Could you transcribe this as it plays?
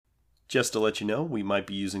Just to let you know, we might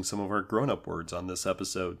be using some of our grown-up words on this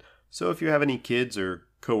episode, so if you have any kids or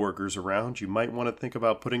coworkers around, you might want to think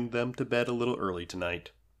about putting them to bed a little early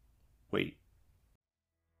tonight. Wait.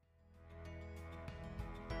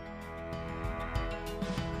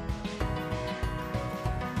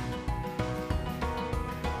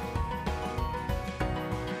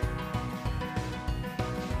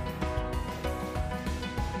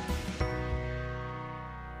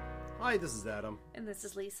 Hi, this is Adam. And this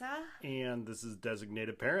is Lisa. And this is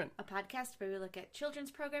Designated Parent. A podcast where we look at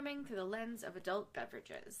children's programming through the lens of adult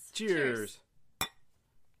beverages. Cheers.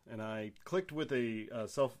 And I clicked with a a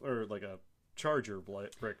charger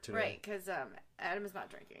brick today. Right, because Adam is not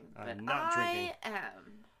drinking. I'm not drinking. I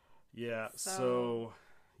am. Yeah, so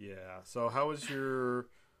how was your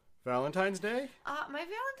Valentine's Day? My Valentine's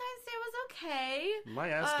Day was okay. My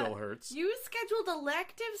ass still hurts. You scheduled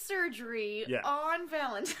elective surgery on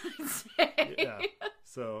Valentine's Day. Yeah.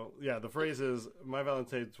 So, the phrase is, my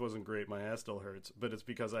Valentine's wasn't great, my ass still hurts, but it's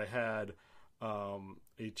because I had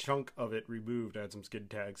a chunk of it removed. I had some skin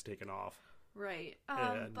tags taken off. Right.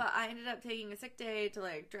 But I ended up taking a sick day to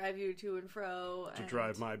drive you to and fro. To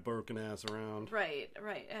drive my broken ass around. Right,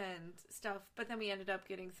 and stuff. But then we ended up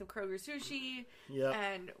getting some Kroger sushi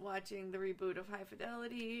and watching the reboot of High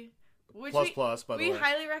Fidelity. Which plus, by the way. We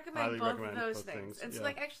highly recommend both of those things. And so,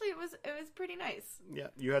 actually, it was pretty nice. Yeah,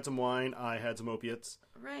 you had some wine, I had some opiates.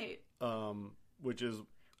 Right. Which is...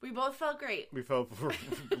 We both felt great. We felt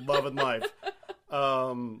love and life.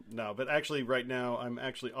 No, but actually right now I'm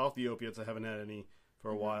actually off the opiates. I haven't had any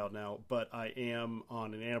for a while now, but I am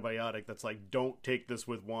on an antibiotic that's don't take this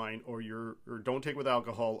with wine or don't take with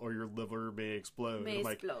alcohol or your liver may explode.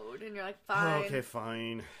 And you're like, fine. Oh, okay,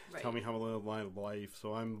 fine. Right. Tell me how I'm going to live life.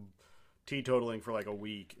 So I'm teetotaling for a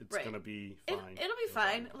week. It's going to be fine. It'll be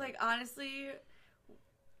fine. Honestly,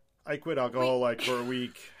 I quit alcohol for a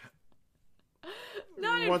week.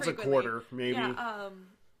 Not once a quarter, maybe. Yeah,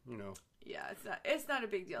 Yeah, it's not a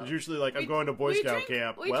big deal. It's usually I'm going to Boy Scout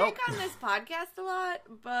camp. We drink on this podcast a lot,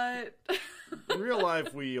 but in real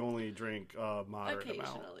life we only drink moderate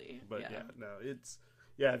amount. But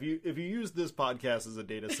if you use this podcast as a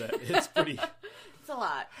data set, it's pretty. It's a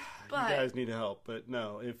lot. But you guys need help. But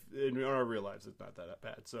no, if in our real lives it's not that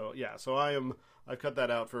bad. So I cut that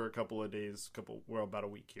out for a couple of days, about a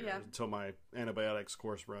week here until my antibiotics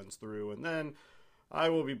course runs through, and then I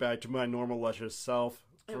will be back to my normal luscious self.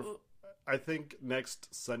 I think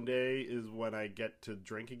next Sunday is when I get to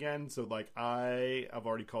drink again. So I've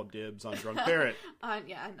already called dibs on Drunk Parent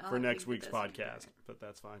for next week's podcast, but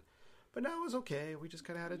that's fine. But no, it was okay. We just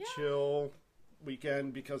kind of had a chill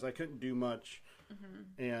weekend because I couldn't do much,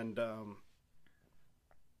 and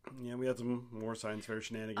we had some more science fair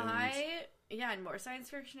shenanigans. And more science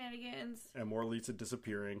fair shenanigans, and more Lisa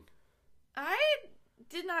disappearing. I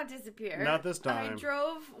did not disappear. Not this time. I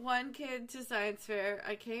drove one kid to science fair.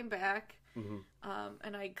 I came back,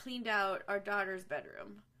 and I cleaned out our daughter's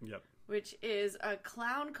bedroom. Yep. Which is a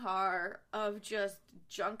clown car of just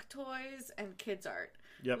junk toys and kids art.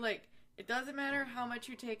 Yep. It doesn't matter how much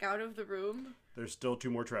you take out of the room. There's still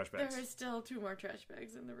 2 more trash bags. There is still 2 more trash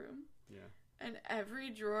bags in the room. Yeah. And every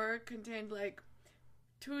drawer contained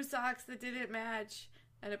 2 socks that didn't match,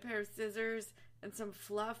 and a pair of scissors, and some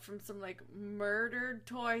fluff from some murdered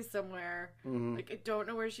toy somewhere. I don't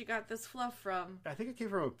know where she got this fluff from. I think it came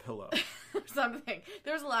from a pillow. Or something.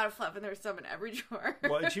 There was a lot of fluff, and there was some in every drawer.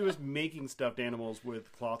 Well, and she was making stuffed animals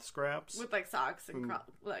with cloth scraps. With socks and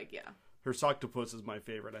Her Socktopus is my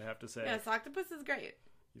favorite, I have to say. Yeah, Socktopus is great.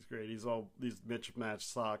 He's great. He's all these mismatched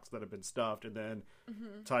socks that have been stuffed and then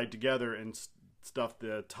tied together and stuffed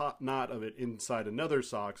the top knot of it inside another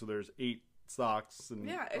sock. So there's 8 socks and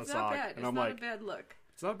it's a not sock. bad. And it's I'm not a bad look.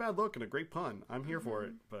 It's not a bad look and a great pun. I'm here for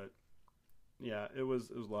it. But yeah, it was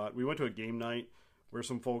a lot. We went to a game night where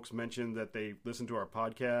some folks mentioned that they listened to our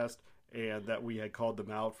podcast and that we had called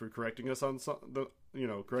them out for correcting us on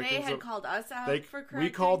correcting. They had called us out for correcting. We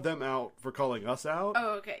called them out for calling us out.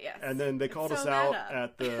 Oh, okay, yes. And then they called us out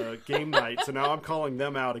at the game night. So now I'm calling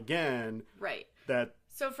them out again. Right.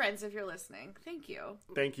 So friends, if you're listening, thank you.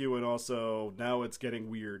 Thank you, and also now it's getting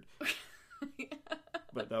weird.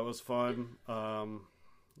 But that was fun. And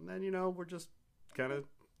then we're just kind of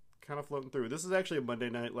floating through. This is actually a Monday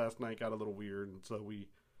night. Last night got a little weird, and so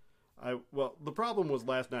the problem was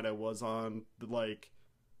last night I was on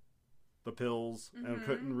the pills and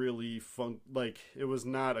couldn't really it was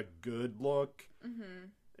not a good look.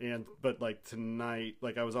 But tonight,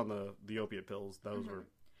 I was on the opiate pills. Those were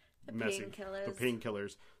the messy. The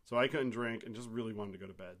painkillers. So I couldn't drink and just really wanted to go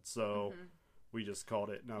to bed. So we just called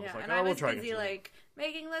it. And I was like, and we'll try busy, like,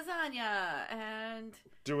 making lasagna and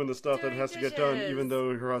doing the stuff that has dishes. to get done, even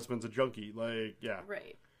though her husband's a junkie. Like, yeah.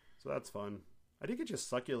 Right. So that's fun. I did get you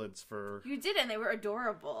succulents for... You did, and they were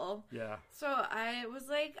adorable. Yeah. So I was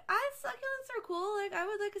like, succulents are cool. Like, I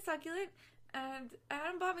would like a succulent. And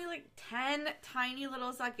Adam bought me, like, 10 tiny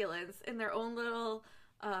little succulents in their own little...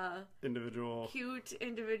 cute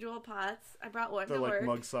individual pots. I brought one to work. They're like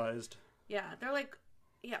mug-sized. Yeah, they're like...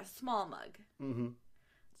 Yeah, small mug. Mm-hmm.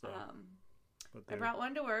 So, I brought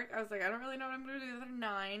one to work. I was like, I don't really know what I'm going to do with the other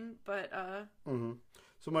 9, but... Mm-hmm.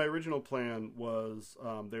 So my original plan was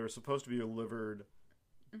they were supposed to be delivered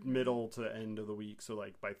middle to the end of the week. So,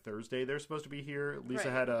 like, by Thursday, they're supposed to be here.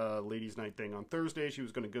 Lisa had a ladies' night thing on Thursday she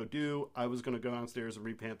was going to go do. I was going to go downstairs and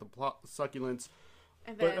replant the succulents.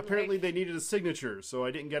 And then, but apparently they needed a signature, so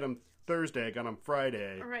I didn't get them Thursday. I got them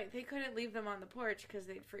Friday. Right. They couldn't leave them on the porch because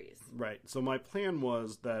they'd freeze. Right. So my plan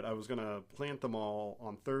was that I was going to plant them all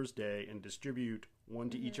on Thursday and distribute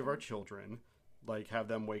one to each of our children. Like, have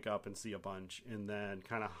them wake up and see a bunch, and then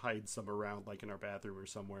kind of hide some around, like, in our bathroom or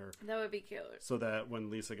somewhere. That would be cute. So that when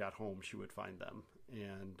Lisa got home, she would find them.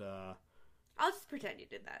 And, I'll just pretend you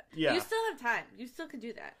did that. Yeah. You still have time. You still can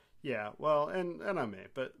do that. Yeah, well, and I may.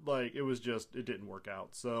 But, like, it was just, it didn't work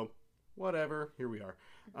out. So, whatever. Here we are.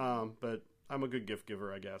 But I'm a good gift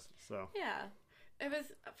giver, I guess. So. Yeah. It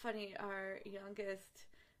was funny. Our youngest,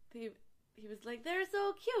 he was like, they're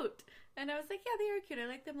so cute. And I was like, yeah, they are cute. I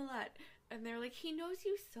like them a lot. And they're like, he knows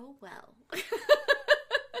you so well.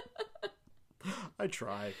 I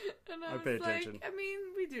try. And I pay attention. I mean,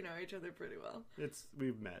 we do know each other pretty well.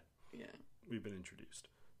 We've met. Yeah. We've been introduced.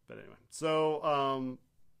 But anyway. So,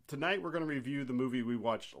 tonight we're going to review the movie we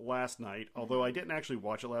watched last night. Although I didn't actually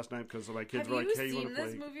watch it last night because my kids were like, hey, you want to play?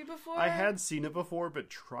 Have you seen this movie before? I had seen it before, but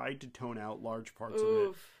tried to tone out large parts of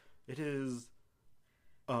it. It is...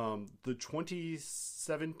 the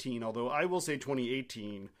 2017, although I will say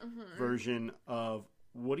 2018 version of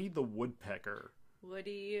Woody the Woodpecker.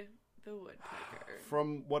 Woody the Woodpecker.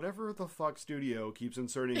 From whatever the fuck studio keeps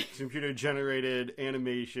inserting computer-generated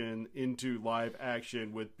animation into live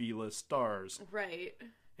action with B-list stars. Right.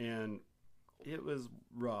 And it was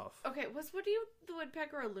rough. Okay, was Woody the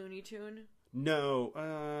Woodpecker a Looney Tune? No,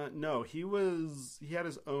 no. He had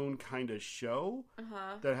his own kind of show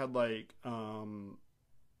that had like,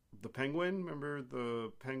 the Penguin, remember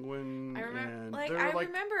the Penguin? I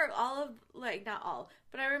remember all of, like, not all,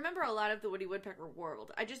 but I remember a lot of the Woody Woodpecker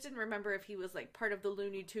world. I just didn't remember if he was, like, part of the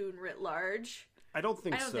Looney Tune writ large. I don't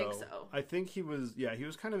think so. I think he was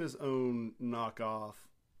kind of his own knockoff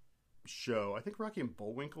show. I think Rocky and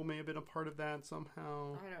Bullwinkle may have been a part of that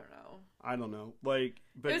somehow. I don't know. Like,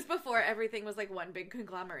 but it was before everything was like one big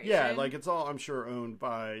conglomeration. Yeah, like it's all, I'm sure, owned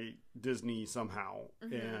by Disney somehow.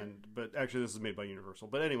 But actually this is made by Universal.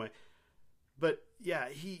 But anyway, yeah,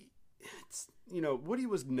 Woody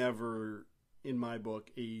was never, in my book,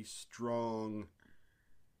 a strong,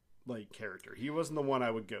 like, character. He wasn't the one I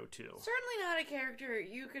would go to. Certainly not a character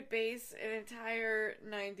you could base an entire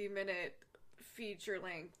 90-minute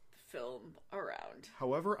feature-length film around.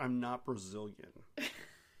 However, I'm not Brazilian.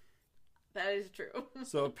 That is true.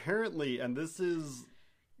 So apparently, and this is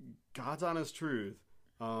God's honest truth,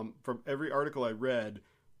 from every article I read,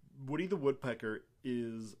 Woody the Woodpecker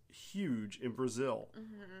is huge in Brazil.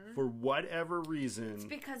 For whatever reason. It's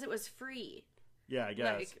because it was free. Yeah, I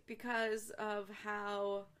guess. Like, because of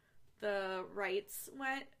how the rights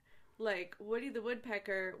went, like, Woody the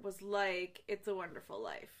Woodpecker was like It's a Wonderful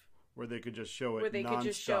Life. Where they could just show it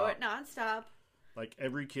nonstop. Like,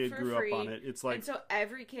 every kid grew up on it. It's like... And so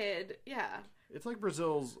every kid, yeah. It's like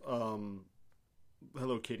Brazil's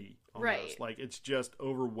Hello Kitty, almost. Right. Like, it's just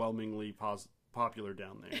overwhelmingly popular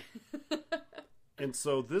down there. And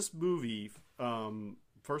so this movie,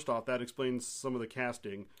 first off, that explains some of the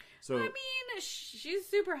casting. So I mean, she's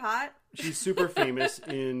super hot. She's super famous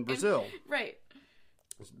in Brazil. Right.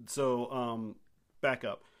 So, back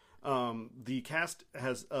up. The cast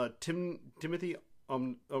has Timothy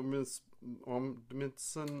Omundson.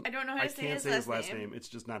 I don't know how to say his last name. It's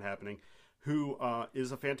just not happening. Who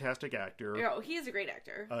is a fantastic actor. Oh, he is a great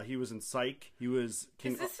actor. He was in Psych. He was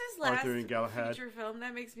King Is this his last Arthur and Galahad. feature film?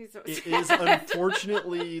 That makes me so sad. It is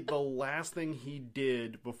unfortunately the last thing he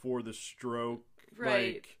did before the stroke.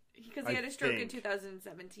 Right. Because he had a stroke in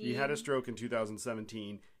 2017. He had a stroke in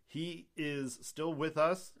 2017. He is still with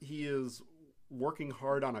us. He is working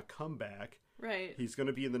hard on a comeback. Right. He's going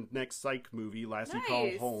to be in the next Psych movie, Lassie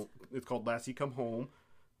Come Home. It's called Lassie Come Home,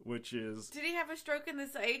 which is... Did he have a stroke in the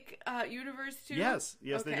Psych universe too? Yes.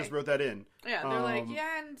 Okay. They just wrote that in. Yeah, they're like,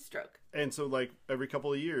 and stroke. And so, like, every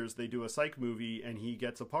couple of years, they do a Psych movie, and he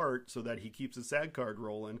gets a part so that he keeps his SAG card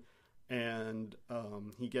rolling. and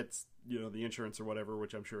he gets the insurance or whatever,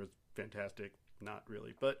 which I'm sure is fantastic. Not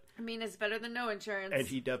really, but I mean, it's better than no insurance, and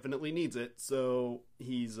he definitely needs it. So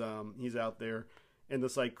he's out there, and the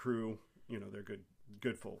site crew, they're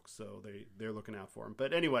good folks, so they're looking out for him.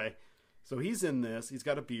 But anyway, so he's in this. He's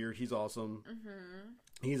got a beard. He's awesome. Mm-hmm.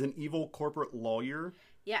 He's an evil corporate lawyer.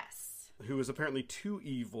 Yes. Who is apparently too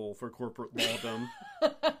evil for corporate lawdom.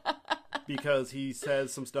 Because he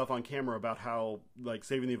says some stuff on camera about how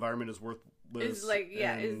saving the environment is worthless.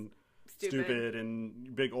 Is stupid,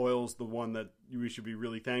 and big oil's the one that we should be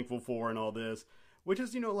really thankful for, and all this, which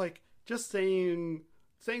is just saying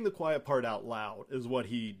the quiet part out loud is what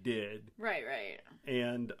he did. Right.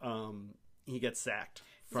 And he gets sacked.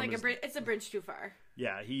 It's a bridge too far.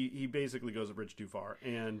 Yeah, he basically goes a bridge too far.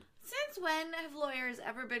 And since when have lawyers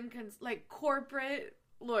ever been corporate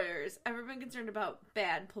lawyers ever been concerned about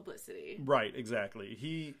bad publicity? Right, exactly.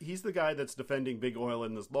 He's the guy that's defending big oil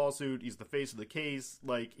in this lawsuit. He's the face of the case.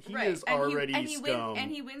 He is already scum.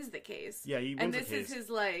 And he wins the case. Yeah, he wins the case. And this is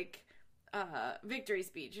his victory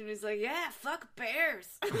speech, and he's like, yeah, fuck bears.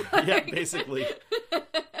 Yeah, basically.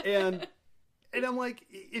 And I'm like,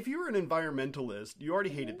 if you're an environmentalist, you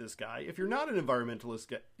already hated this guy. If you're not an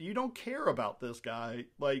environmentalist, you don't care about this guy.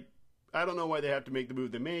 I don't know why they have to make the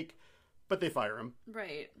move they make. But they fire him.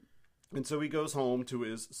 Right. And so he goes home to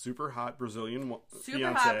his super hot Brazilian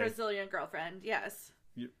girlfriend, yes.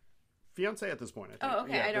 Fiance at this point, I think. Oh,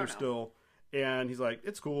 okay, yeah, I don't know. And he's like,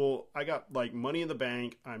 it's cool. I got, money in the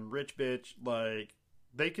bank. I'm rich, bitch.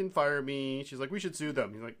 They can fire me. She's like, we should sue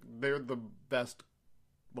them. He's like, they're the best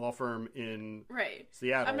law firm in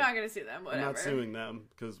Seattle. I'm not going to sue them, whatever. I'm not suing them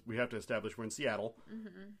because we have to establish we're in Seattle.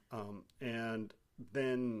 Mm-hmm. And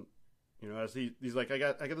then... as he's like, I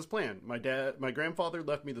got this plan. My grandfather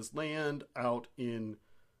left me this land out in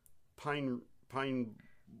Pine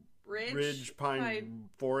Ridge, Pine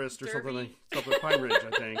Forest or something Pine Ridge,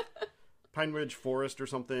 I think. Pine Ridge Forest or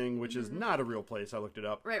something, which is not a real place. I looked it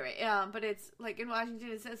up. Right. Yeah, but it's in Washington.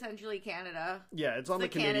 It's essentially Canada. Yeah, it's on the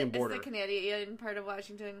Canadian border. It's the Canadian part of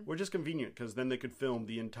Washington. Which is convenient because then they could film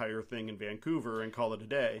the entire thing in Vancouver and call it a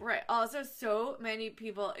day. Right. Also, so many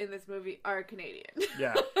people in this movie are Canadian.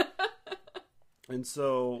 Yeah. And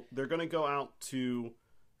so they're going to go out to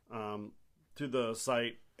the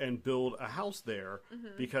site and build a house there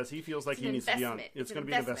because he feels like he needs to be on. It's going to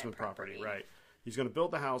be an investment property, right? He's going to build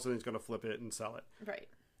the house and he's going to flip it and sell it. Right.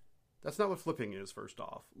 That's not what flipping is, first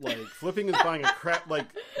off. Flipping is buying a crap...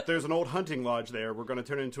 there's an old hunting lodge there. We're going to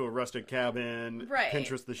turn it into a rustic cabin,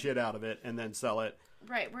 Pinterest the shit out of it, and then sell it.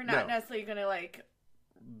 Right. We're not necessarily going to,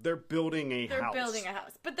 They're building a house. They're building a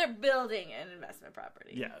house, but they're building an investment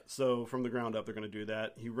property. Yeah, so from the ground up, they're going to do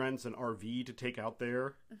that. He rents an RV to take out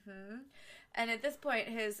there. Mm-hmm. And at this point,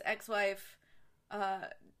 his ex-wife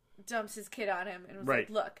dumps his kid on him and was like,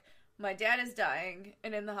 look, my dad is dying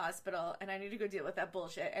and in the hospital, and I need to go deal with that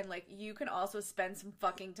bullshit. And, you can also spend some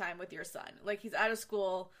fucking time with your son. He's out of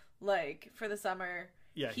school, for the summer.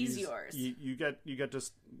 Yeah, he's yours. You get to,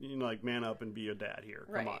 man up and be a dad here.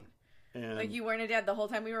 Right. Come on. And you weren't a dad the whole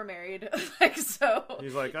time we were married. So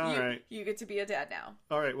he's like, all right. You get to be a dad now.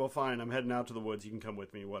 All right, well, fine. I'm heading out to the woods. You can come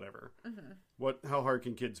with me, whatever. Mm-hmm. How hard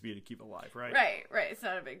can kids be to keep alive, right? Right. It's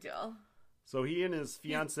not a big deal. So he and his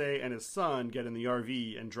fiance and his son get in the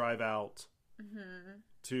RV and drive out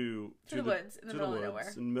to the woods in the middle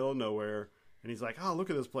of nowhere. And he's like, oh, look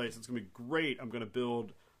at this place. It's going to be great. I'm going to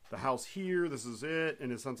build the house here. This is it.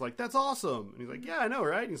 And his son's like, that's awesome. And he's like, yeah, I know,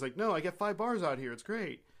 right? And he's like, no, I get 5 bars out here. It's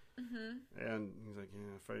great. Mm-hmm. And he's like,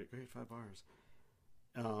 yeah, great, 5 bars.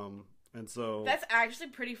 And so that's actually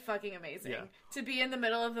pretty fucking amazing to be in the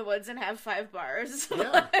middle of the woods and have 5 bars.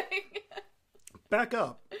 Yeah. Back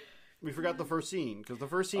up. We forgot the first scene because the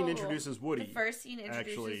first scene introduces Woody. The first scene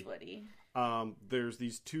introduces Woody. There's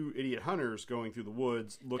these 2 idiot hunters going through the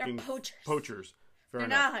woods looking. They're poachers. They're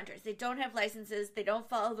not hunters. They don't have licenses. They don't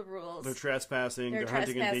follow the rules. They're trespassing. They're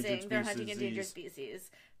hunting endangered species.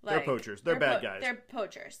 They're poachers. They're bad guys. They're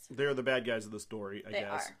poachers. They're the bad guys of the story, I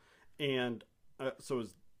guess. They are. And so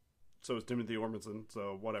is Timothy Ormondson.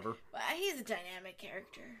 So whatever. Well, he's a dynamic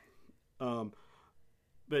character.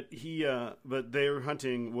 But they're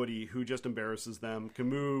hunting Woody, who just embarrasses them. Can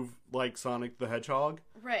move like Sonic the Hedgehog.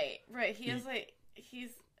 Right.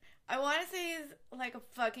 I want to say he's like a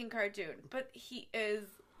fucking cartoon, but he is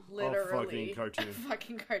literally a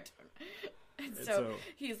fucking cartoon. And so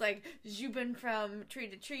he's zooming from tree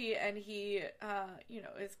to tree, and he,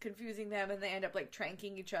 is confusing them, and they end up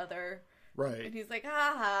tranking each other. Right. And he's like,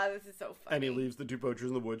 haha, this is so funny. And he leaves the 2 poachers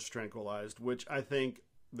in the woods tranquilized, which I think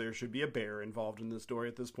there should be a bear involved in this story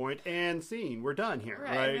at this point. And scene, we're done here,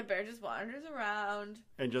 right? right? And the bear just wanders around.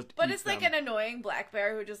 And just But it's like an annoying black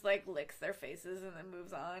bear who just, like, licks their faces and then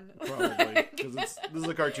moves on. Probably. Because this is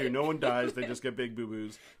a cartoon. No one dies. They just get big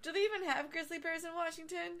boo-boos. Do they even have grizzly bears in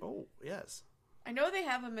Washington? Oh, yes. I know they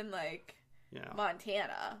have them in, like,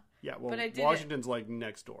 Montana. Yeah, well, Washington's, like,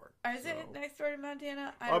 next door. Is it next door to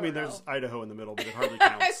Montana? I mean, there's Idaho in the middle, but it hardly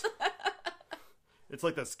counts. It's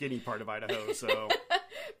like the skinny part of Idaho, so...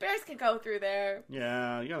 Bears can go through there.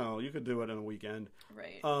 Yeah, you could do it on a weekend.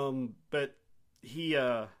 Right. But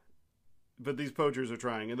but these poachers are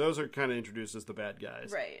trying, and those are kind of introduced as the bad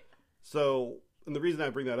guys. Right. So, and the reason I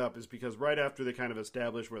bring that up is because right after they kind of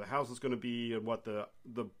establish where the house is going to be and what the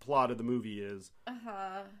plot of the movie is,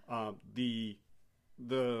 the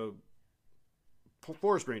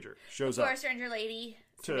forest ranger shows up. Forest ranger lady,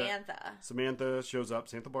 Samantha shows up.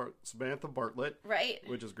 Samantha Bartlett. Right.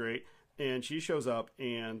 Which is great. And she shows up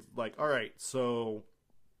and like, all right, so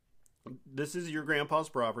this is your grandpa's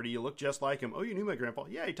property. You look just like him. Oh, you knew my grandpa.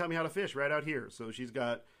 Yeah, he taught me how to fish right out here. So she's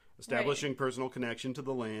got establishing personal connection to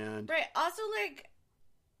the land. Right. Also, like,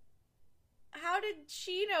 how did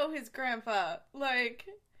she know his grandpa? Like,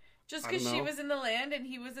 just because she was in the land and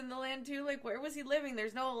he was in the land too? Like, where was he living?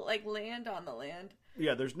 There's no, like, land on the land.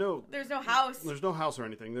 Yeah, there's no house. There's no house or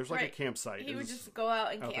anything. There's like a campsite. He would just go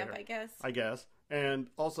out and camp, I guess. And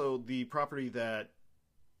also the property that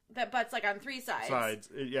butts like on three sides.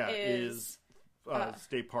 Is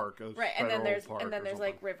state park. Right, and then there's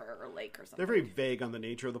like river or lake or something. They're very vague on the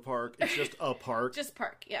nature of the park. It's just a park. Just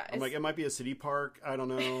park, yeah. I'm like, it might be a city park. I don't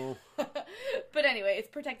know. But anyway, it's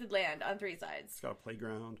protected land on three sides. It's got a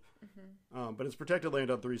playground. Mm-hmm. But it's protected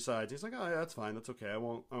land on three sides. He's like, oh, yeah, that's fine. That's okay. I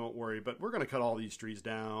won't worry. But we're going to cut all these trees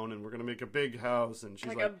down, and we're going to make a big house. And she's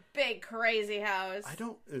like a big, crazy house.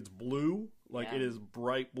 It's blue. It is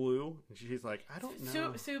bright blue. And she's like, I don't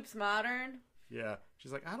know. Soup's modern. Yeah.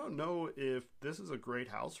 She's like, I don't know if this is a great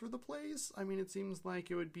house for the place. I mean, it seems like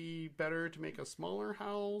it would be better to make a smaller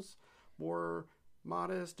house, more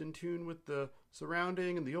modest, in tune with the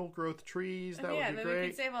surrounding and the old growth trees. That would be then great. We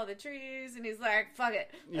could save all the trees. And he's like, fuck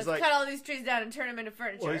it. Let's cut all these trees down and turn them into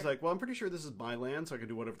furniture. Well, he's like, well, I'm pretty sure this is my land, so I can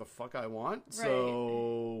do whatever the fuck I want. Right.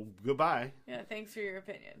 So, goodbye. Yeah, thanks for your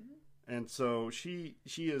opinion. And so she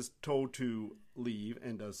is told to leave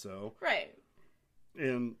and does so. Right.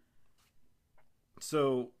 And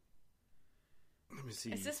so, let me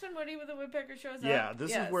see. Is this when Woody with the Woodpecker shows up? Yeah,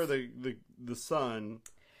 this is where the son...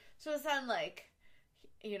 So the son, like,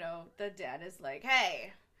 the dad is like,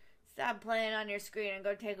 hey, stop playing on your screen and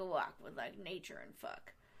go take a walk with, like, nature and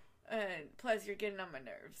fuck. And plus, you're getting on my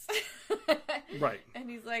nerves. Right. And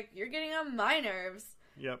he's like, you're getting on my nerves.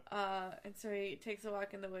 Yep. And so he takes a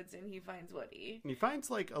walk in the woods and he finds Woody. And he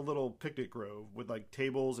finds like a little picnic grove with like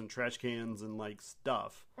tables and trash cans and like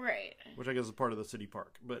stuff. Right. Which I guess is part of the city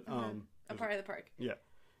park. But a part of the park. Yeah.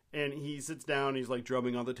 And he sits down, he's like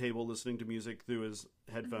drumming on the table, listening to music through his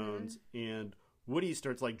headphones, and Woody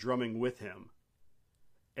starts like drumming with him.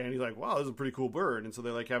 And he's like, wow, this is a pretty cool bird. And so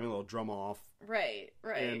they're like having a little drum off. Right.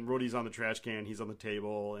 And Woody's on the trash can, he's on the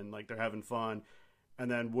table, and like they're having fun.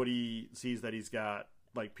 And then Woody sees that he's got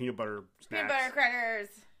like peanut butter snacks. Peanut butter crackers.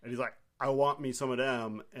 And he's like, I want me some of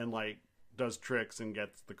them, and like does tricks and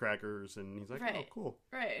gets the crackers, and he's like, oh, cool.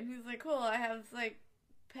 Right. And he's like, cool, I have like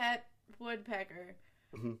pet woodpecker.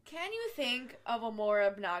 Mm-hmm. Can you think of a more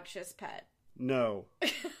obnoxious pet? No.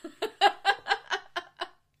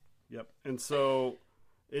 Yep. And so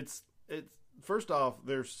it's first off,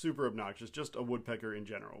 they're super obnoxious. Just a woodpecker in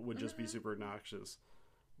general would just be super obnoxious.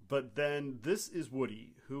 But then this is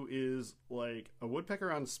Woody, who is like a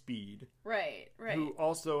woodpecker on speed. Right. Who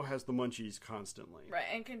also has the munchies constantly. Right,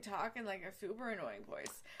 and can talk in like a super annoying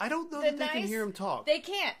voice. I don't know that they can hear him talk. They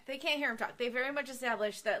can't. They can't hear him talk. They very much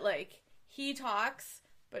established that like he talks,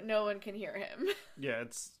 but no one can hear him. Yeah,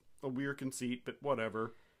 it's a weird conceit, but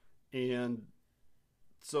whatever. And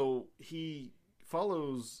so he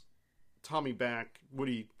follows Tommy back.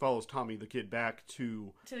 Woody follows Tommy, the kid, back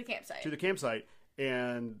to the campsite.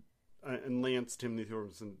 And Lance, Timothy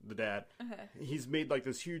Thornton, the dad, he's made like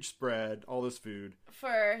this huge spread, all this food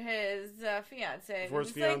for his fiance. For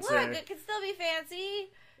his fiance, like, look, it can still be fancy.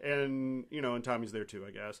 And and Tommy's there too,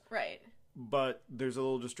 I guess. Right. But there's a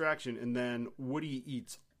little distraction, and then Woody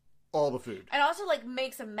eats all the food, and also like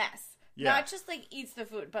makes a mess. Yeah. Not just like eats the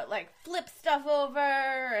food, but like flips stuff over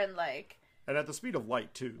and like. And at the speed of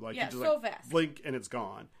light too, like he just so like fast. Blink and it's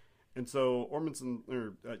gone. And so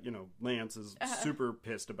Lance is super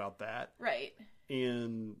pissed about that. Right.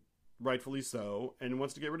 And rightfully so. And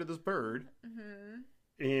wants to get rid of this bird.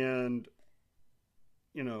 Mm-hmm. And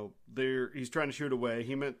he's trying to shoot away.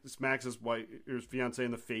 He smacks his fiance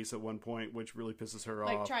in the face at one point, which really pisses her off.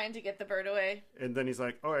 Like trying to get the bird away. And then he's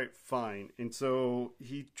like, all right, fine. And so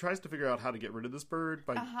he tries to figure out how to get rid of this bird.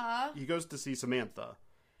 He goes to see Samantha.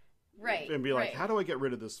 Right. And be like, how do I get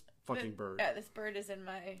rid of this fucking bird? Yeah, this bird is in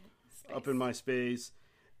my space. Up in my space.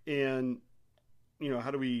 And, how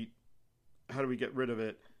do we get rid of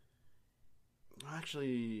it?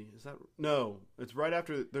 Actually, is that... No, it's right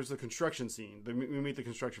after there's the construction scene. We meet the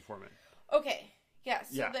construction foreman. Okay, yeah,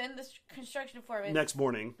 so then the construction foreman... Next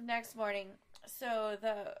morning. So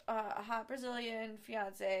the hot Brazilian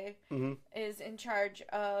fiance is in charge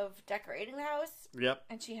of decorating the house. Yep.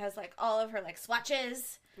 And she has, like, all of her, like,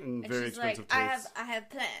 swatches. And very she's expensive like, tastes. I have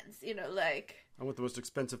plans, like... I want the most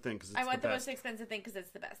expensive thing because it's the best. I want the most expensive thing because it's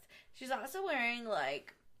the best. She's also wearing,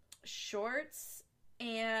 like, shorts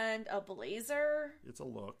and a blazer. It's a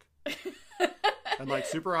look. And, like,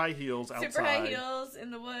 super high heels outside. Super high heels in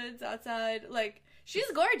the woods outside. Like, she's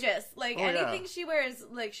gorgeous. Like, anything she wears,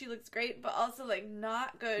 like, she looks great, but also, like,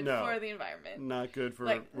 not good for the environment. Not good for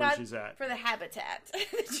where she's at. For the habitat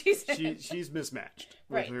she's in. She's mismatched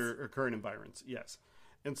with her current environments, yes.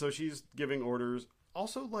 And so she's giving orders.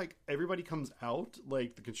 Also, like, everybody comes out,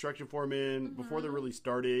 like, the construction foreman, before they're really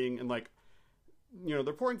starting, and, like,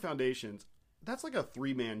 they're pouring foundations. That's like a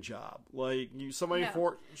 3-man job. Like,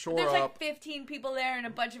 shore There's up. like 15 people there and a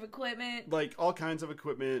bunch of equipment. Like, all kinds of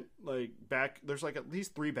equipment. Like, there's like at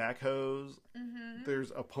least 3 backhoes. Mm-hmm.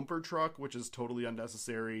 There's a pumper truck, which is totally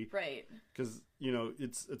unnecessary. Right. Because,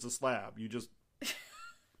 it's a slab. You just...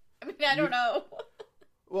 I mean, I don't know.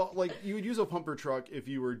 Well, like, you would use a pumper truck if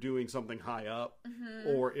you were doing something high up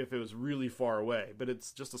or if it was really far away. But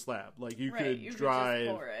it's just a slab. Like, you could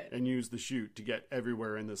drive and use the chute to get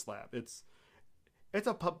everywhere in this slab. It's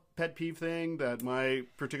a pet peeve thing that my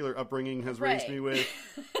particular upbringing has raised me with.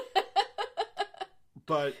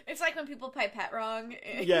 But it's like when people pipette wrong.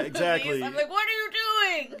 Yeah, exactly. I'm like, what are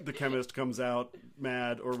you doing? The chemist comes out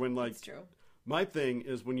mad, or when, like... That's true. My thing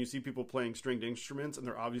is when you see people playing stringed instruments and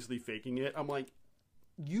they're obviously faking it, I'm like,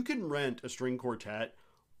 you can rent a string quartet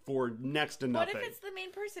for next to nothing. What if it's the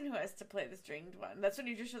main person who has to play the stringed one? That's when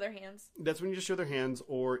you just show their hands? That's when you just show their hands,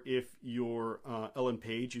 or if you're Ellen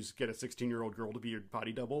Page, you just get a 16-year-old girl to be your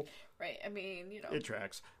body double. Right, I mean, It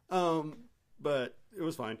tracks. But it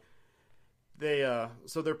was fine.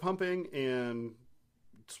 So they're pumping and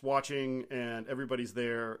swatching, and everybody's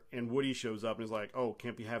there, and Woody shows up and is like, oh,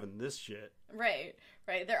 can't be having this shit. Right.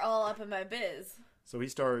 They're all up in my biz. So he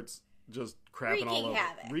starts just crapping all over.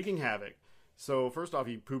 Wreaking havoc. So first off,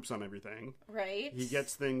 he poops on everything. Right. He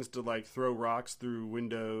gets things to, like, throw rocks through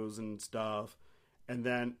windows and stuff. And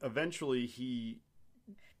then eventually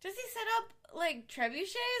Does he set up, like,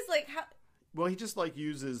 trebuchets? Like, how... Well, he just, like,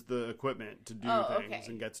 uses the equipment to do things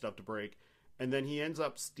and get stuff to break. And then he ends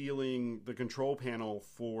up stealing the control panel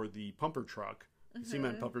for the pumper truck,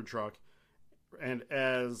 cement pumper truck. And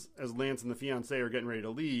as Lance and the fiancé are getting ready to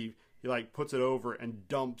leave, he, like, puts it over and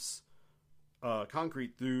dumps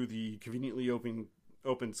concrete through the conveniently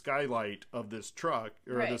open skylight of this truck,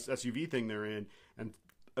 or this SUV thing they're in. And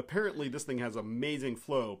apparently this thing has amazing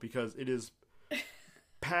flow because it is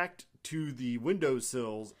packed to the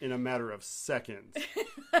windowsills in a matter of seconds.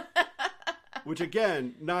 Which,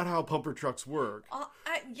 again, not how pumper trucks work.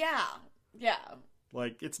 Yeah.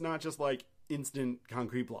 Like, it's not just, like, instant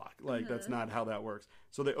concrete block. Like, that's not how that works.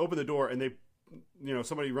 So they open the door, and they,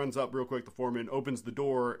 somebody runs up real quick, the foreman opens the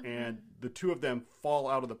door, and the two of them fall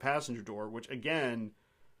out of the passenger door, which, again,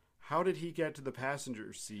 how did he get to the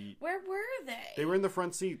passenger seat? Where were they? They were in the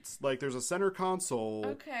front seats. Like, there's a center console.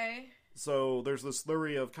 Okay. So there's this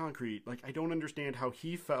slurry of concrete. Like, I don't understand how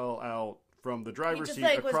he fell out from the driver's seat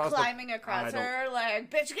across was climbing across her, like,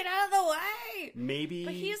 bitch, get out of the way! Maybe.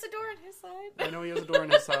 But he has a door on his side. I know he has a door on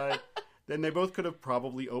his side. Then they both could have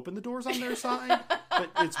probably opened the doors on their side. But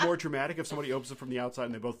it's more dramatic if somebody opens it from the outside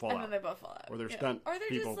and they both fall out. And then they both fall out. Or they're stunned. Or they're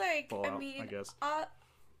people just like, fall out, I mean, I guess.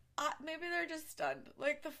 Maybe they're just stunned.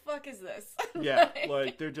 Like, the fuck is this? Yeah,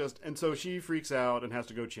 like, they're just... And so she freaks out and has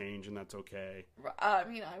to go change, and that's okay. I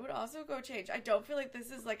mean, I would also go change. I don't feel like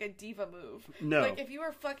this is, like, a diva move. No. Like, if you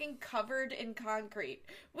were fucking covered in concrete,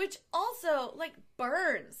 which also, like,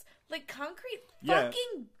 burns. Like, concrete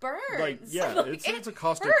fucking burns. Like, yeah, like, it's a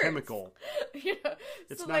caustic chemical.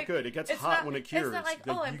 It's so, not good. It gets hot when it cures. It's not like,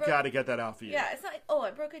 you gotta get that out for you. Yeah, it's not like, oh,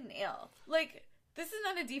 I broke a nail. Like... This is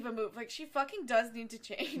not a diva move. Like, she fucking does need to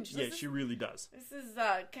change. She really does. This is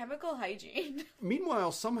chemical hygiene.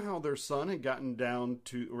 Meanwhile, somehow their son had gotten down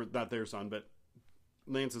to, or not their son, but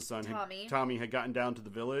Lance's son, Tommy, had gotten down to the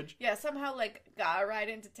village. Yeah, somehow, like, got a ride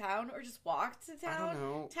into town or just walked to town. I don't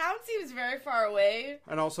know. Town seems very far away.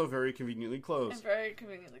 And also very conveniently close. And very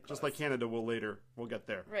conveniently close. Just like Canada will later. We'll get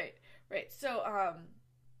there. Right. So,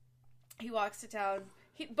 he walks to town.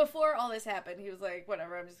 Before all this happened, he was like,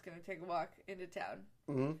 whatever, I'm just going to take a walk into town.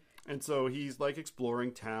 Mm-hmm. And so he's, like,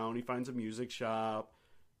 exploring town. He finds a music shop.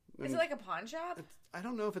 Is it like a pawn shop? I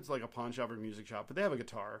don't know if it's like a pawn shop or a music shop, but they have a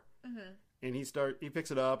guitar. Mm-hmm. And he picks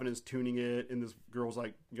it up and is tuning it, and this girl's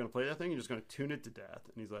like, "You gonna play that thing? You're just gonna tune it to death?"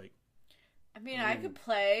 And he's like, "I mean, I could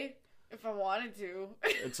play if I wanted to."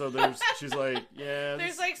 And so she's like, "Yeah."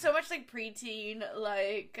 There's like so much like preteen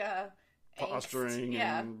like posturing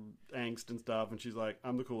and angst and stuff, and she's like,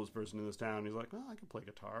 "I'm the coolest person in this town." And he's like, "Well, I can play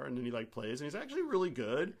guitar," and then he like plays, and he's actually really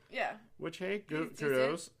good. Yeah. Which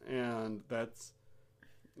kudos, and that's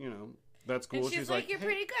that's cool. And she's like, "You're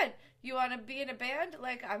pretty good. You want to be in a band?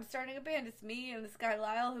 Like, I'm starting a band. It's me and this guy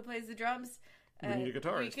Lyle who plays the drums. We need a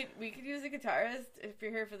guitarist. We could use a guitarist if you're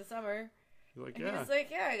here for the summer." He's like, He's like,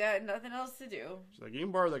 "Yeah, I got nothing else to do." She's like, "You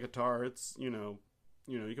can borrow that guitar. It's you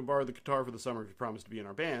can borrow the guitar for the summer if you promise to be in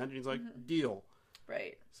our band." And he's like, "Deal."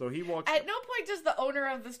 Right. So he walks. At no point does the owner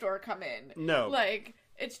of the store come in. No. Like,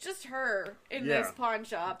 it's just her in this pawn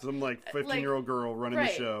shop. Some like 15-year-old girl running the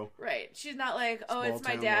show. Right. She's not like, "Oh, Small it's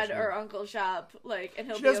my town dad Washington. or uncle's shop." Like, and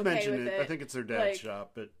he'll she be does okay mention with it. I think it's her dad's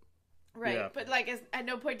shop, but right. Yeah. But like, at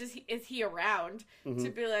no point is he around to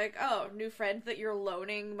be like, "Oh, new friend that you're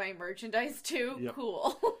loaning my merchandise to? Yep.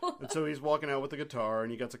 Cool." And so he's walking out with the guitar,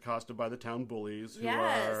 and he gets accosted by the town bullies, who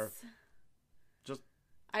are just.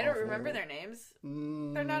 I don't remember their names.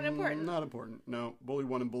 They're not important. Not important. No, Bully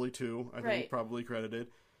 1 and Bully 2, I think, probably credited.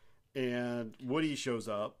 And Woody shows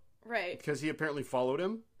up. Right. Because he apparently followed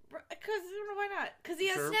him. Because, why not? Because he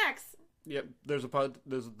has snacks. Yep, there's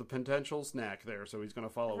the potential snack there, so he's going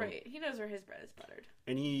to follow him. Right, he knows where his bread is buttered.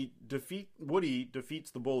 And Woody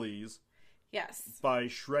defeats the bullies. Yes. By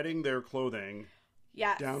shredding their clothing.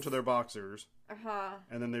 Yes. Down to their boxers. Uh-huh.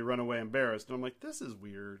 And then they run away embarrassed. And I'm like, this is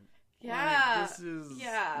weird. Yeah. Like, this is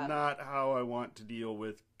not how I want to deal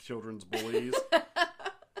with children's bullies.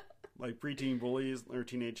 Like preteen bullies, or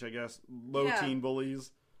teenage, I guess, teen bullies.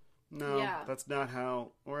 No, that's not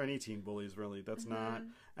how, or any teen bullies, really. That's not.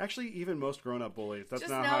 Actually, even most grown-up bullies, that's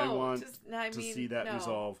not how I want to see that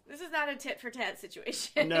resolve. This is not a tit-for-tat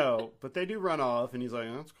situation. No, but they do run off, and he's like,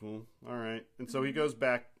 "Oh, that's cool. All right." And so he goes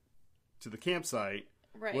back to the campsite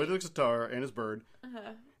with his guitar and his bird.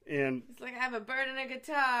 Uh-huh. And he's like, "I have a bird and a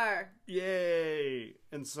guitar. Yay!"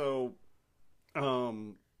 And so,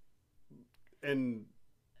 and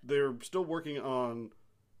they're still working on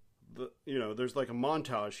there's like a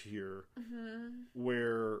montage here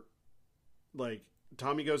where, like,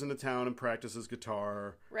 Tommy goes into town and practices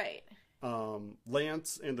guitar. Right.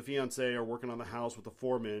 Lance and the fiancée are working on the house with the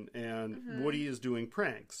foreman, and Woody is doing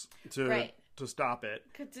pranks to stop it.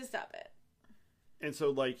 To stop it. And so,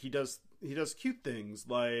 like, he does cute things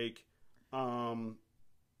like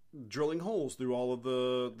drilling holes through all of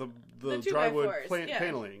the drywall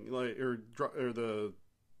paneling, like or the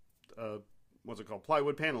what's it called,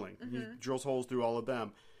 plywood paneling. He drills holes through all of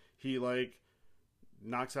them. He like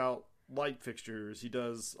knocks out light fixtures. He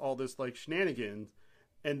does all this like shenanigans,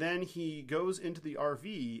 and then he goes into the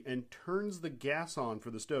RV and turns the gas on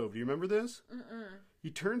for the stove. Do you remember this?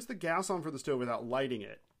 He turns the gas on for the stove without lighting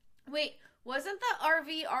it. Wait. Wasn't the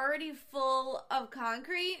RV already full of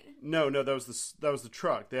concrete? No, that was the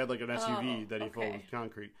truck. They had like an SUV that he filled with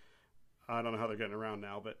concrete. I don't know how they're getting around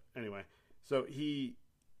now, but anyway. So he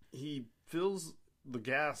fills the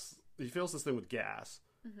gas. He fills this thing with gas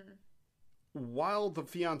while the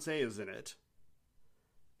fiancée is in it,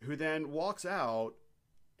 who then walks out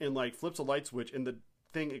and like flips a light switch, and the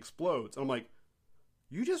thing explodes. And I'm like,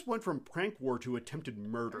 you just went from prank war to attempted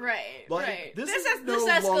murder. Right. Like, right. This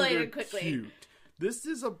escalated quickly. Cute. This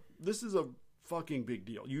is a fucking big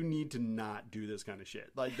deal. You need to not do this kind of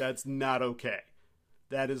shit. Like, that's not okay.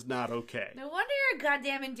 That is not okay. No wonder you're a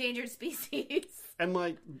goddamn endangered species. And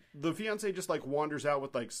like the fiancé just like wanders out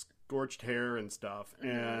with like scorched hair and stuff,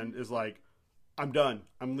 and is like, "I'm done.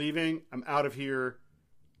 I'm leaving. I'm out of here.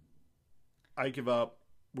 I give up.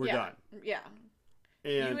 We're done." Yeah.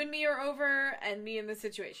 And you and me are over, and me and the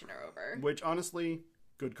situation are over. Which, honestly,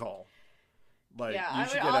 good call. Like, yeah, you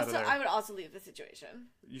should get out of there. I would also leave the situation.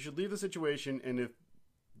 You should leave the situation, and if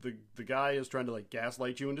the guy is trying to like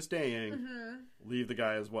gaslight you into staying, leave the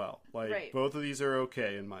guy as well. Like, both of these are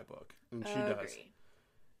okay in my book, and she does.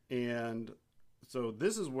 And so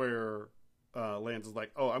this is where Lance is like,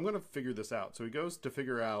 "Oh, I'm going to figure this out." So he goes to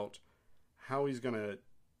figure out how he's going to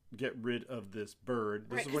get rid of this bird.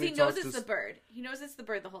 This right, is when he knows it's the bird. He knows it's the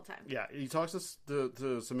bird the whole time. Yeah, he talks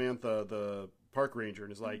to Samantha, the park ranger,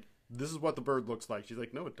 and is like, this is what the bird looks like. She's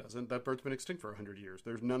like, no, it doesn't. That bird's been extinct for 100 years.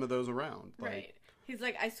 There's none of those around. Like, right. He's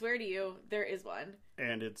like, I swear to you, there is one.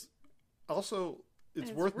 And it's also... It's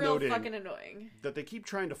worth real noting fucking annoying that they keep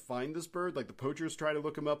trying to find this bird. Like, the poachers try to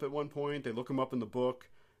look him up at one point. They look him up in the book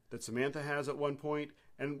that Samantha has at one point.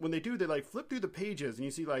 And when they do, they, like, flip through the pages, and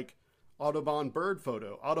you see, like, Audubon bird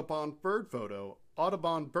photo, Audubon bird photo,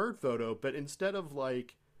 Audubon bird photo. But instead of,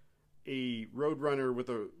 like, a roadrunner with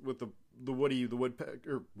the Woody the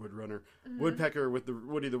Woodpecker, Woodrunner, Woodpecker with the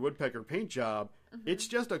Woody the Woodpecker paint job, it's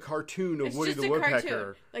just a cartoon of Woody the Woodpecker.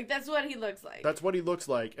 Cartoon. Like, that's what he looks like. That's what he looks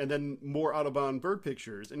like. And then more Audubon bird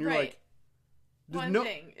pictures. And you're like... One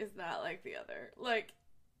thing is not like the other. Like,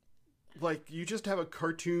 you just have a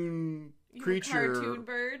cartoon creature... cartoon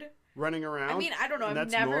bird? Running around? I mean, I don't know.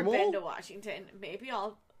 I've never been to Washington. Maybe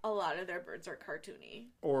a lot of their birds are cartoony.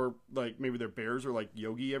 Or, like, maybe their bears are, like,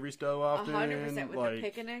 Yogi every so often. 100% with the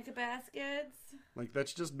picnic baskets. Like,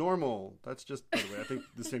 that's just normal. That's just, by the way, I think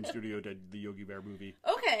the same studio did the Yogi Bear movie.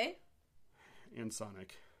 Okay. And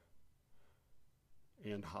Sonic.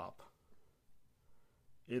 And Hop.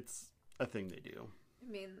 It's a thing they do.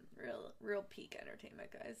 I mean, real peak entertainment,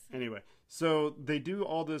 guys. Anyway, so they do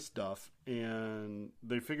all this stuff, and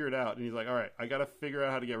they figure it out, and he's like, all right, I gotta figure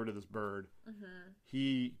out how to get rid of this bird.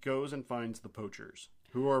 He goes and finds the poachers,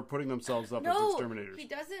 who are putting themselves up as exterminators. He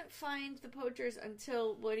doesn't find the poachers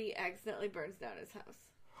until Woody accidentally burns down his house.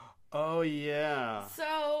 Oh, yeah.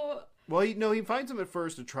 So... Well, he finds them at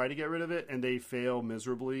first to try to get rid of it, and they fail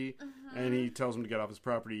miserably, and he tells them to get off his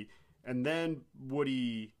property. And then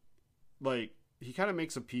Woody, like, he kind of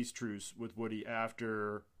makes a peace truce with Woody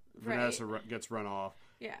after Vanessa gets run off.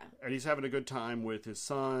 Yeah. And he's having a good time with his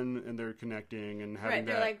son, and they're connecting and having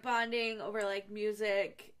they're, like, bonding over, like,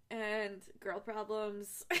 music and girl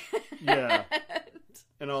problems. Yeah.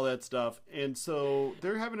 And all that stuff. And so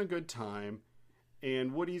they're having a good time.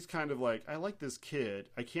 And Woody's kind of like, I like this kid.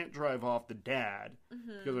 I can't drive off the dad.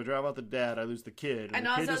 Because if I drive off the dad, I lose the kid. And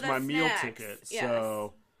the kid is my meal ticket. Yes.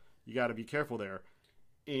 So you got to be careful there.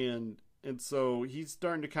 And so he's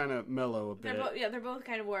starting to kind of mellow a bit. They're both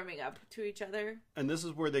kind of warming up to each other. And this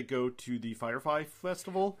is where they go to the Firefly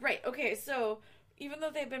Festival. Right. Okay. So even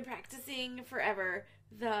though they've been practicing forever,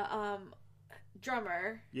 the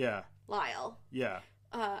drummer, Lyle,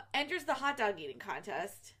 enters the hot dog eating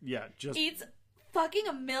contest. Yeah. Eats fucking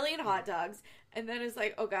 1 million hot dogs, and then is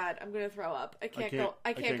like, oh god, I'm gonna throw up. I can't go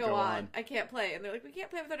on. I can't play. And they're like, we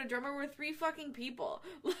can't play without a drummer. We're 3 fucking people.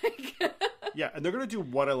 Like, yeah, and they're gonna do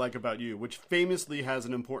What I Like About You, which famously has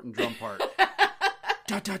an important drum part.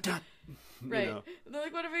 Dot dot dot. Right. You know. And they're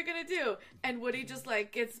like, what are we gonna do? And Woody just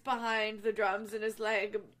like gets behind the drums and is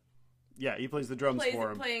like, yeah, he plays the drums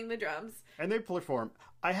for him. Playing the drums. And they perform.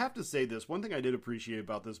 I have to say this. One thing I did appreciate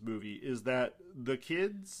about this movie is that the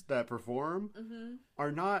kids that perform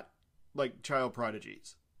are not like child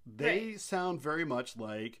prodigies. They sound very much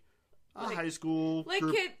like a high school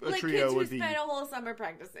group, a trio would be. Kids who spent a whole summer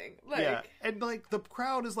practicing. Yeah, and like the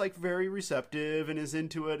crowd is like very receptive and is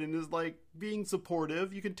into it and is like being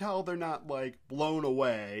supportive. You can tell they're not like blown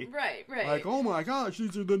away. Right. Like, oh my gosh,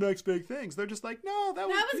 these are the next big things. They're just like, no, that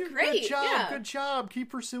was great. Good job.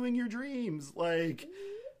 Keep pursuing your dreams. Like,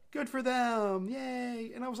 good for them.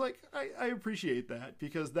 Yay. And I was like, I appreciate that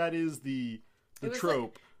because that is the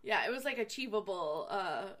trope. It was like achievable.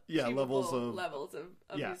 Levels of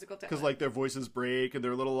musical talent. Because like their voices break and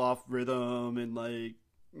they're a little off rhythm and like,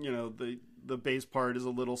 you know, the bass part is a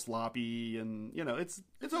little sloppy and you know it's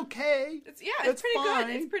okay. It's pretty fine.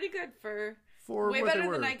 good. It's pretty good for way what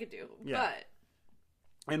better than I could do. Yeah.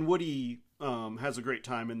 But and Woody has a great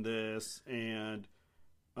time in this and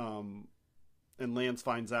Lance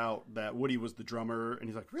finds out that Woody was the drummer and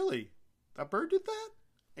he's like, really? That bird did that?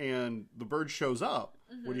 And the bird shows up.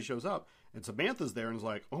 Woody shows up. And Samantha's there and is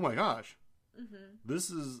like, oh my gosh. This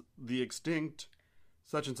is the extinct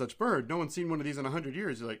such and such bird. No one's seen one of these in 100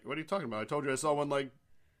 years. You're like, what are you talking about? I told you I saw one like,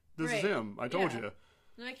 this is him. I told you.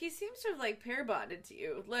 Like, he seems to have like pair bonded to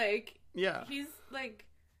you. Like, he's like,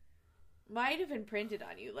 might have imprinted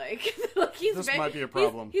on you. Like, this might be a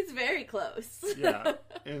problem. He's very close. Yeah.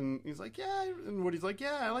 And he's like, yeah. And Woody's like,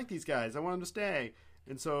 yeah, I like these guys. I want them to stay.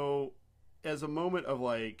 And so as a moment of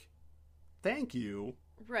like, thank you.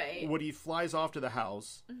 Right. Woody flies off to the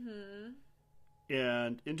house.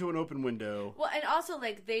 And into an open window. Well, and also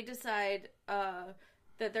like they decide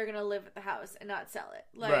that they're gonna live at the house and not sell it.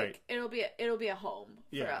 Like it'll be a home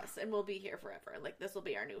for us, and we'll be here forever. Like this will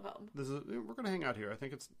be our new home. We're gonna hang out here. I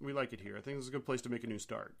think we like it here. I think this is a good place to make a new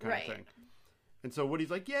start, kind of thing. And so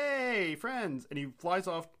Woody's like, "Yay, friends!" And he flies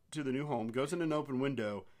off to the new home, goes in an open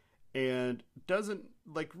window, and doesn't,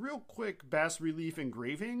 like, real quick bas relief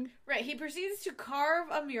engraving. Right, he proceeds to carve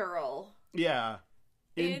a mural. Yeah.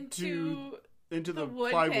 Into the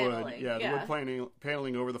wood plywood. paneling. Yeah, the wood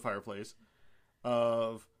paneling over the fireplace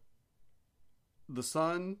of the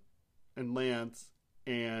son and Lance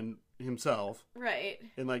and himself. Right.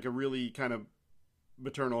 In, like, a really kind of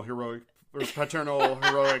paternal heroic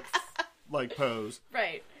like pose.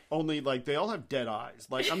 Right. Only, like, they all have dead eyes.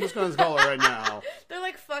 Like, I'm just going to call it right now. They're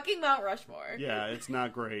like fucking Mount Rushmore. Yeah, it's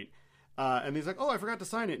not great. And he's like, oh, I forgot to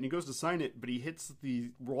sign it. And he goes to sign it, but he hits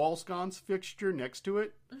the wall sconce fixture next to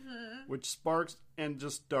it, which sparks and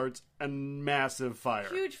just starts a massive fire.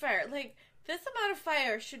 Huge fire. Like, this amount of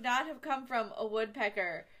fire should not have come from a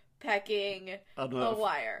woodpecker pecking a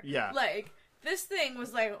wire. Yeah. Like, this thing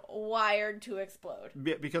was, like, wired to explode.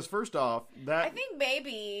 Because first off, I think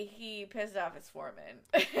maybe he pissed off his foreman.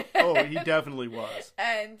 Oh, he definitely was.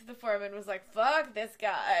 And the foreman was like, fuck this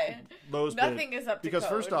guy. Nothing is up to because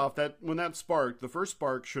code. First off, when that sparked, the first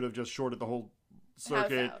spark should have just shorted the whole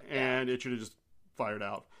circuit, and it should have just fired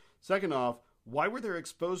out. Second off, why were there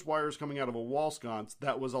exposed wires coming out of a wall sconce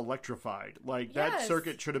that was electrified? Like, that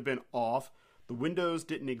circuit should have been off. The windows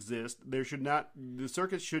didn't exist. The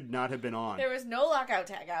circuit should not have been on. There was no lockout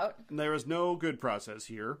tagout. There was no good process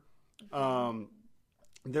here.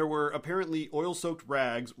 There were apparently oil-soaked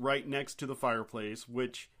rags right next to the fireplace,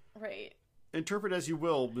 which, interpret as you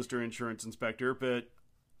will, Mr. Insurance Inspector, but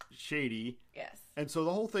shady. Yes. And so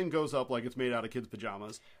the whole thing goes up like it's made out of kids'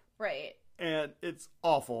 pajamas. Right. And it's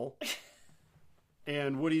awful.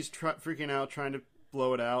 And Woody's freaking out, trying to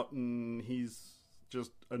blow it out, and he's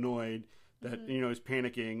just annoyed that, he's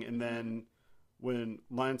panicking. And then when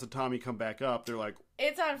Lance and Tommy come back up, they're like,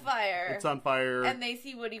 it's on fire. It's on fire. And they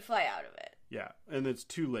see Woody fly out of it. Yeah, and it's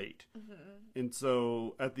too late. And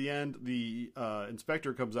so at the end, the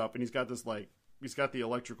inspector comes up, and he's got the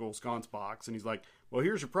electrical sconce box, and he's like, well,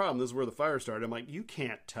 here's your problem. This is where the fire started. I'm like, you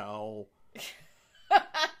can't tell. It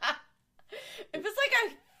was like a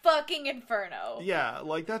fucking inferno. Yeah,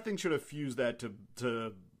 like, that thing should have fused that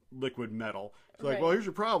to liquid metal. It's like, well, here's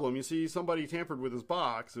your problem. You see, somebody tampered with his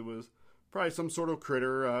box. It was probably some sort of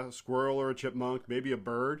critter, a squirrel or a chipmunk, maybe a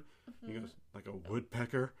bird. He goes, like a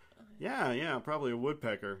woodpecker? Yeah, probably a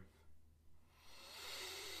woodpecker.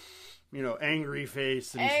 Angry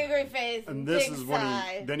face. And this is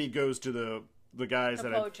when he goes to the guys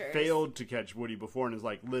that had failed to catch Woody before and is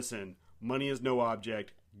like, listen, money is no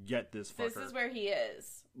object. Get this fucker. This is where he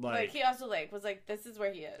is. Like, he also, was like, this is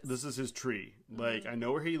where he is. This is his tree. Like, I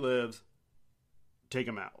know where he lives. Take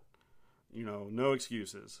him out. No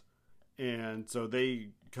excuses. And so they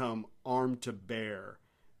come armed to bear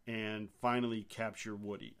and finally capture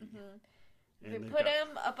Woody. And they put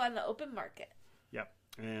him up on the open market. Yep.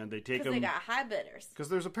 And they take him. Because they got high bidders. Because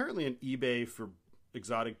there's apparently an eBay for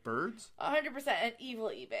exotic birds. 100% an evil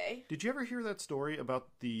eBay. Did you ever hear that story about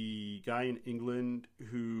the guy in England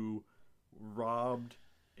who robbed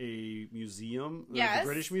a museum, the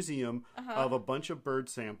British Museum, of a bunch of bird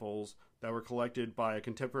samples that were collected by a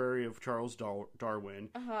contemporary of Charles Darwin.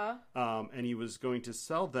 And he was going to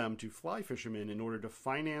sell them to fly fishermen in order to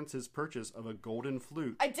finance his purchase of a golden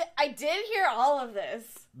flute. I did hear all of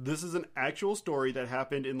this. This is an actual story that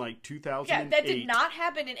happened in, 2008. Yeah, that did not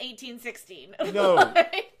happen in 1816. No.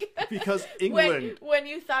 Because England... When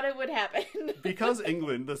you thought it would happen. Because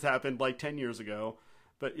England, this happened 10 years ago.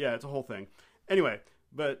 But yeah, it's a whole thing. Anyway,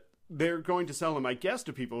 but they're going to sell them, I guess,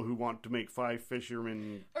 to people who want to make fly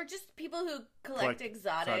fishermen... Or just people who collect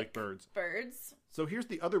exotic birds. So here's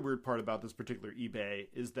the other weird part about this particular eBay,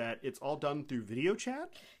 is that it's all done through video chat.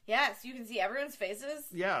 Yes, you can see everyone's faces.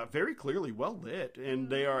 Yeah, very clearly well lit. And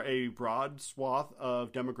they are a broad swath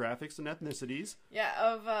of demographics and ethnicities. Yeah,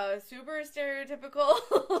 of super stereotypical,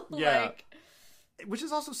 Which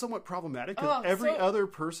is also somewhat problematic, because every other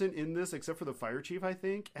person in this, except for the fire chief, I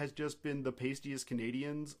think, has just been the pastiest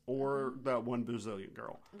Canadians or that one Brazilian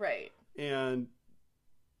girl. Right. And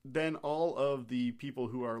then all of the people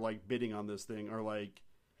who are, bidding on this thing are,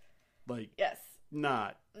 yes.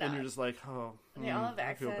 Not. And you're just like, they all have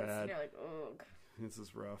accents, I feel bad. And you're like, ugh. This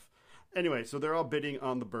is rough. Anyway, so they're all bidding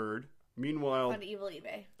on the bird. Meanwhile... On evil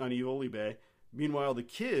eBay. On evil eBay. Meanwhile, the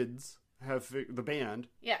kids... the band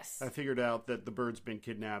have figured out that the bird's been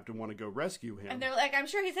kidnapped and want to go rescue him. And they're like, I'm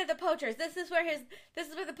sure he said the poachers. This is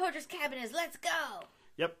where the poacher's cabin is. Let's go.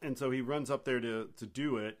 Yep. And so he runs up there to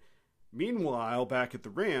do it. Meanwhile, back at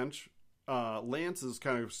the ranch, Lance is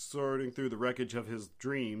kind of sorting through the wreckage of his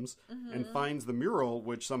dreams and finds the mural,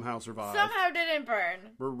 which somehow survived. Somehow didn't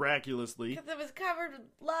burn. Miraculously. Because it was covered with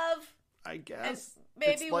love. I guess. And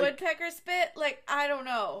maybe woodpecker spit? Like, I don't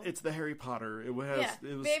know. It's the Harry Potter. It was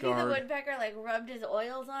maybe scarred. the woodpecker, like, rubbed his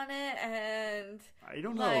oils on it and... I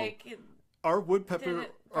don't know. Like, Are woodpecker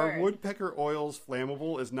oils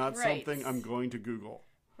flammable is not something I'm going to Google.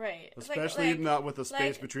 Right. Especially not with a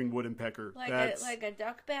space between wood and pecker. Like a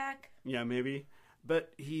duckback? Yeah, maybe.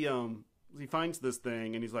 But he finds this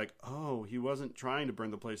thing and he's like, oh, he wasn't trying to burn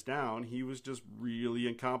the place down. He was just really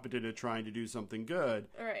incompetent at trying to do something good.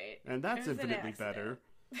 Right. And that's infinitely better.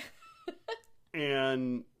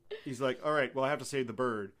 And he's like, all right, well, I have to save the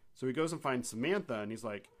bird. So he goes and finds Samantha and he's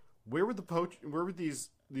like, where were these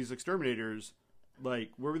exterminators?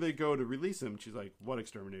 Like, where would they go to release them? She's like, what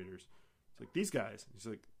exterminators? It's like, these guys. He's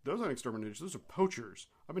like, those aren't exterminators. Those are poachers.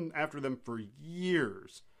 I've been after them for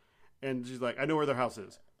years. And she's like, I know where their house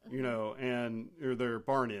is, or their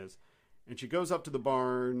barn is. And she goes up to the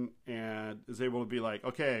barn and is able to be like,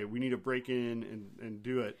 okay, we need to break in and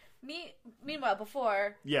do it. Meanwhile,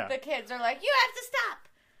 before, the kids are like, you have to stop.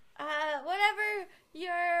 Whatever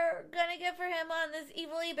you're gonna get for him on this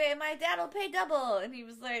evil eBay, my dad will pay double. And he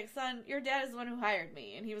was like, son, your dad is the one who hired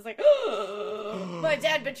me. And he was like, oh, my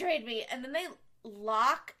dad betrayed me. And then they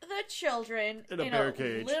lock the children in a bear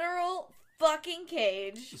cage. Literal fucking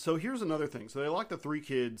cage. So here's another thing. So they lock the 3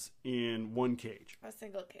 kids in one cage. A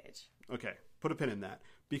single cage. Okay, put a pin in that.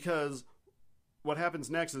 Because what happens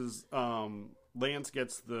next is Lance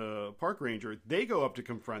gets the park ranger. They go up to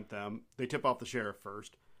confront them. They tip off the sheriff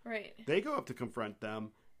first. Right. They go up to confront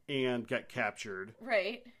them and get captured.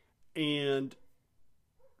 Right. And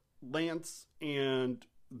Lance and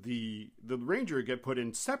the ranger get put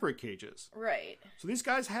in separate cages. Right. So these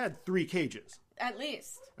guys had 3 cages. At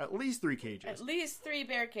least 3 cages. At least 3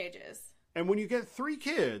 bear cages. And when you get 3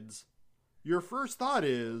 kids, your first thought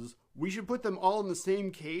is, we should put them all in the same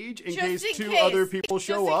cage in case other people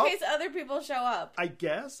show up. Just in case other people show up. I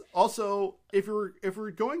guess. Also, if we're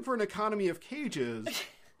going for an economy of cages,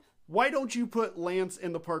 why don't you put Lance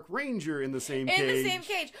and the park ranger in the same cage? In the same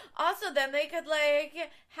cage. Also, then they could, like,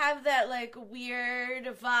 have that, like, weird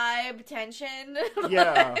vibe tension.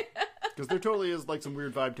 Yeah. Because there totally is, like, some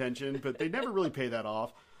weird vibe tension, but they never really pay that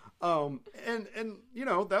off. And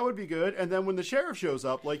that would be good. And then when the sheriff shows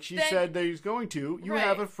up, like she said that he's going to, you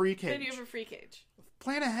have a free cage. Then you have a free cage.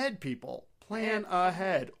 Plan ahead, people. Plan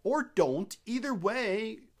ahead. Or don't. Either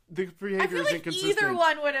way, the behavior is inconsistent. Either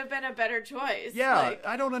one would have been a better choice. Yeah,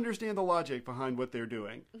 I don't understand the logic behind what they're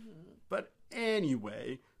doing. Mm-hmm. But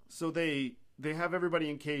anyway, so they have everybody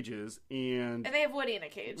in cages, and they have Woody in a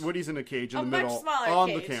cage. Woody's in a cage in the middle, smaller on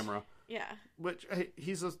cage. the camera. Yeah. Which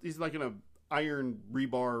he's like in a iron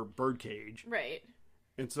rebar bird cage. Right.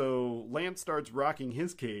 And so Lance starts rocking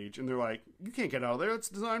his cage, and they're like, you can't get out of there. It's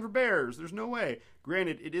designed for bears. There's no way.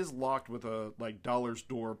 Granted, it is locked with a, like, dollar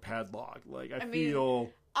store padlock. Like, I feel...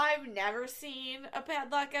 I've never seen a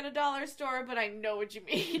padlock at a dollar store, but I know what you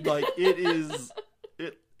mean. Like, it is...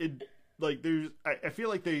 Like, there's... I feel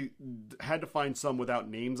like they had to find some without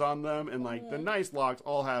names on them, and, like, the nice locks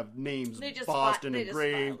all have names embossed and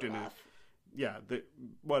engraved, and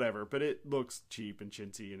whatever. But it looks cheap and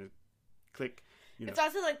chintzy, and it click... It's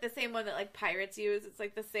also, like, the same one that, like, pirates use. It's,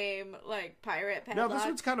 like, the same, like, pirate padlock. No, this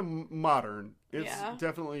one's kind of modern. It's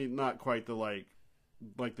definitely not quite the, like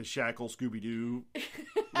the Shackle Scooby-Doo,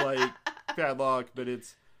 like, padlock, but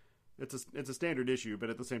it's a standard issue,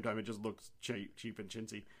 but at the same time, it just looks cheap and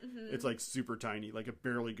chintzy. Mm-hmm. It's, like, super tiny. Like, it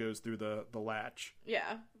barely goes through the latch.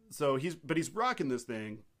 Yeah. So he's rocking this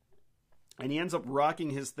thing, and he ends up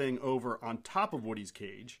rocking his thing over on top of Woody's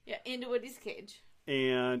cage. Yeah, into Woody's cage.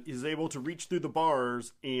 And is able to reach through the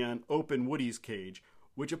bars and open Woody's cage,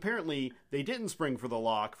 which apparently they didn't spring for the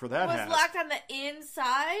lock for that. It was locked on the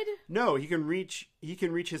inside? No, he can reach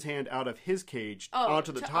his hand out of his cage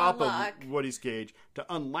onto the top of Woody's cage to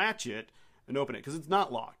unlatch it and open it, because it's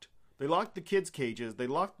not locked. They locked the kids' cages. They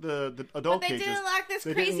locked the adult cages. But they didn't lock this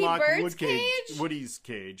crazy bird's cage? Woody's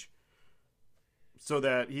cage, so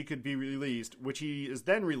that he could be released, which he is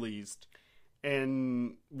then released.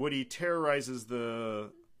 And Woody terrorizes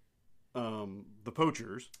the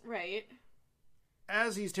poachers. Right.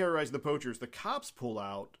 As he's terrorizing the poachers, the cops pull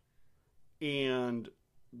out, and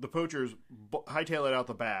the poachers hightail it out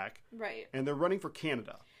the back. Right. And they're running for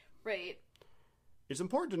Canada. Right. It's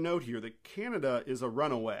important to note here that Canada is a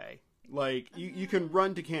runaway. Like, you can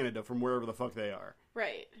run to Canada from wherever the fuck they are.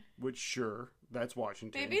 Right. Which, sure, that's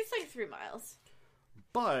Washington. Maybe it's like 3 miles.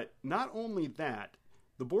 But not only that,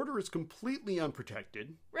 the border is completely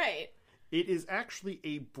unprotected. Right. It is actually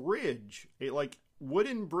a bridge, a, like,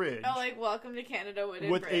 wooden bridge. Oh, like, welcome to Canada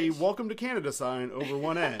wooden with bridge. With a welcome to Canada sign over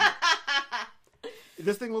one end.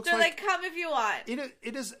 This thing looks They're like, come if you want.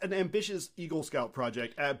 It is an ambitious Eagle Scout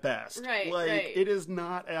project at best. Right, like, right. It is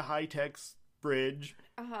not a high-tech bridge.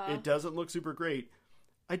 Uh-huh. It doesn't look super great.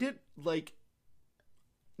 I did, like,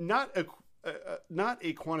 not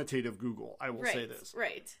a quantitative Google, I will say this.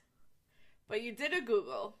 Right. But you did a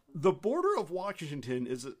Google. The border of Washington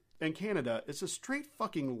and Canada is a straight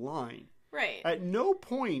fucking line. Right. At no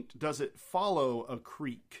point does it follow a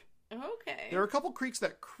creek. Okay. There are a couple creeks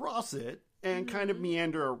that cross it and kind of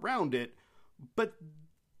meander around it, but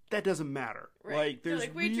that doesn't matter. Right. Like, there's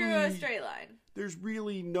we drew a straight line. There's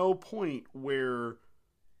really no point where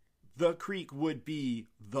the creek would be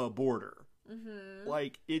the border. Mm-hmm.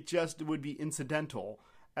 Like, it just would be incidental.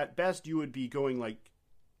 At best, you would be going, like,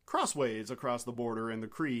 crossways across the border and the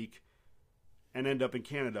creek and end up in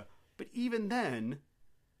Canada. But even then,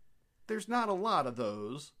 there's not a lot of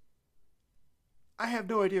those. I have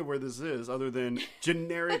no idea where this is other than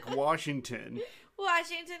generic Washington.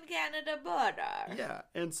 Washington-Canada border. Yeah,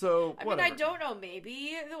 and so, whatever. I mean, I don't know.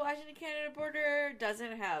 Maybe the Washington-Canada border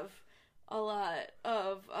doesn't have a lot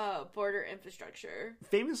of border infrastructure.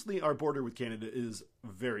 Famously, our border with Canada is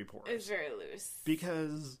very porous. It's very loose.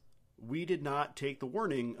 Because we did not take the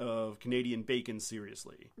warning of Canadian bacon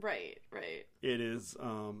seriously. Right, right. It is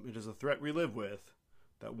a threat we live with,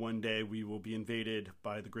 that one day we will be invaded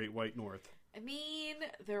by the Great White North. I mean,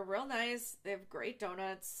 they're real nice. They have great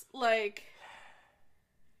donuts. Like,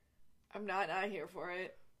 I'm not here for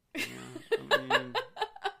it. Yeah, I mean,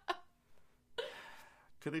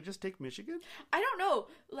 could they just take Michigan? I don't know.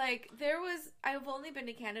 Like, I've only been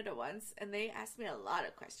to Canada once, and they asked me a lot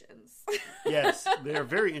of questions. Yes, they are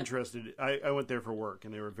very interested. I went there for work,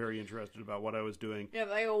 and they were very interested about what I was doing. Yeah,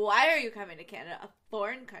 like, why are you coming to Canada, a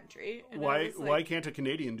foreign country? And why can't a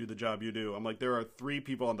Canadian do the job you do? I'm like, there are 3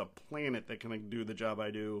 people on the planet that can do the job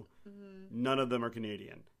I do. Mm-hmm. None of them are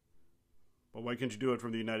Canadian. But why can't you do it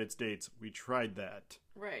from the United States? We tried that.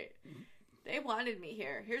 Right. They wanted me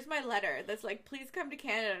here. Here's my letter that's like, please come to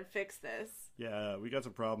Canada and fix this. Yeah, we got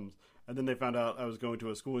some problems. And then they found out I was going to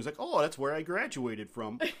a school. He's like, oh, that's where I graduated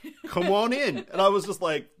from. Come on in. And I was just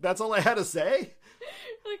like, that's all I had to say?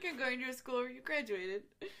 Like, I'm going to a school where you graduated.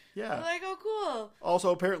 Yeah. I'm like, oh, cool. Also,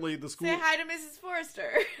 apparently the school... Say hi to Mrs.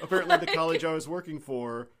 Forrester. Apparently the college I was working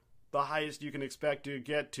for, the highest you can expect to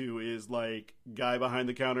get to is, like, guy behind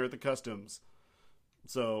the counter at the customs.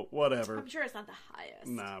 So, whatever. I'm sure it's not the highest.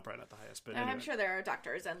 Nah, probably not the highest, but anyway. I'm sure there are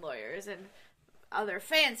doctors and lawyers and other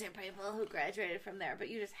fancy people who graduated from there, but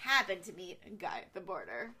you just happened to meet a guy at the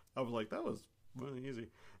border. I was like, that was really easy.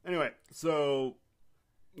 Anyway, so,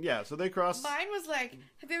 yeah, so they crossed... Mine was like,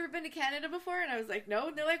 have you ever been to Canada before? And I was like, no.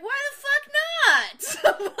 And they're like, why the fuck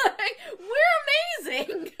not? I'm like, we're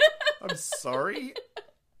amazing. I'm sorry?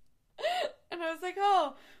 And I was like,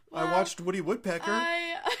 oh, well, I watched Woody Woodpecker.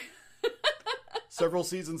 Several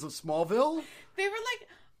seasons of Smallville. They were like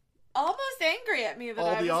almost angry at me that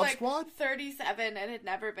I was like Squad? 37 and had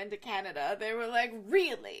never been to Canada. They were like,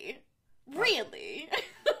 really? Really?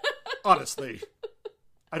 Honestly.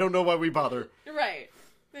 I don't know why we bother. Right.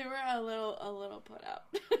 They were a little put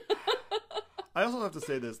up. I also have to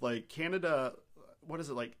say this, like, Canada, what is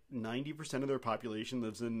it, like 90% of their population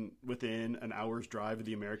lives within an hour's drive of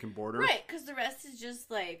the American border? Right, because the rest is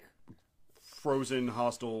just like frozen,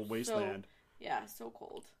 hostile wasteland. Yeah, so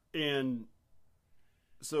cold. And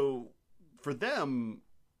so for them,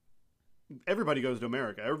 everybody goes to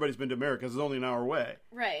America. Everybody's been to America. It's only an hour away.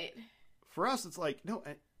 Right. For us, it's like, no,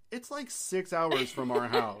 it's like 6 hours from our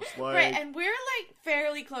house. Like, right, and we're like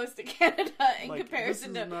fairly close to Canada in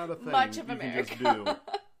comparison to much of America.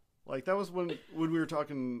 Like, that was when we were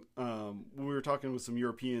talking with some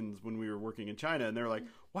Europeans when we were working in China, and they're like,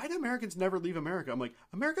 why do Americans never leave America? I'm like,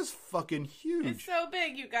 America's fucking huge. It's so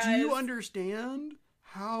big, you guys. Do you understand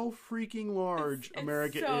how freaking large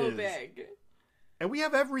America is? It's so big. And we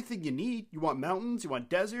have everything you need. You want mountains, you want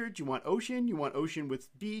desert, you want ocean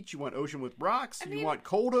with beach, you want ocean with rocks, you want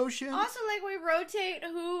cold ocean. Also, like, we rotate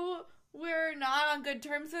who we're not on good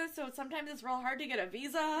terms with, so sometimes it's real hard to get a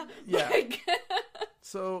visa. Yeah. Like...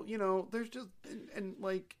 So, there's just, and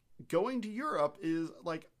like, going to Europe is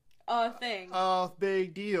like a thing. A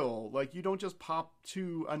big deal. Like, you don't just pop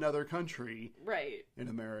to another country. Right. In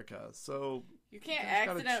America. So you can't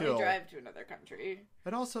accidentally drive to another country.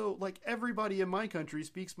 And also, like, everybody in my country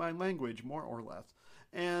speaks my language, more or less.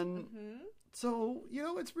 And so,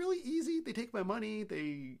 it's really easy. They take my money.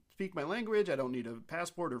 They speak my language. I don't need a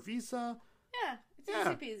passport or visa. Yeah. It's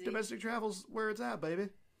easy peasy. Domestic travel's where it's at, baby.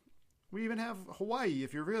 We even have Hawaii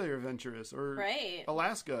if you're really adventurous. Or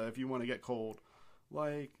Alaska if you want to get cold.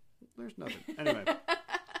 Like, there's nothing. Anyway.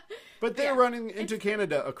 But they're running into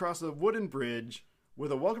Canada across a wooden bridge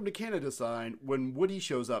with a Welcome to Canada sign when Woody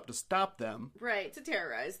shows up to stop them. Right, to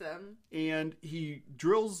terrorize them. And he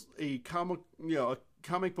drills a comic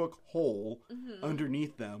book hole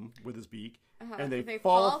underneath them with his beak. And they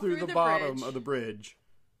fall through the bottom of the bridge.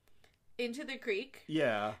 Into the creek?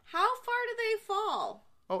 Yeah. How far do they fall?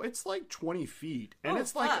 Oh, it's like 20 feet. And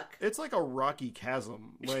it's like a rocky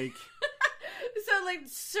chasm. Like... So, like,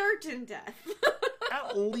 certain death.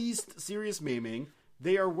 At least serious maiming.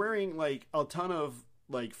 They are wearing, like, a ton of,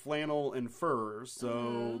 like, flannel and fur,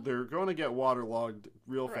 so they're going to get waterlogged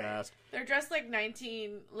real fast. They're dressed like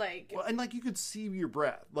 19, like... Well, and, like, you could see your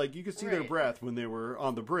breath. Like, you could see their breath when they were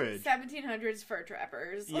on the bridge. 1700s fur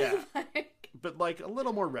trappers. Yeah. But, like, a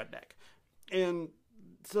little more redneck. And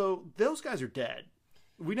so those guys are dead.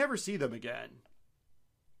 We never see them again.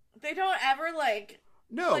 They don't ever, like...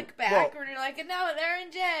 No, look back when you're like, and now they're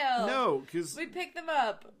in jail. No, because... we pick them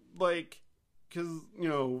up. Like, because, you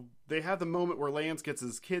know, they have the moment where Lance gets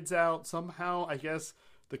his kids out somehow. I guess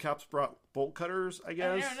the cops brought bolt cutters, I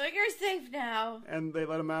guess. And they're like, you're safe now. And they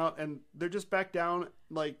let them out, and they're just back down.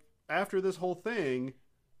 Like, after this whole thing,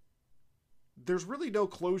 there's really no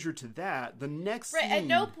closure to that. The next scene... At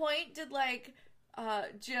no point did, like...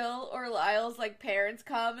 Jill or Lyle's, like, parents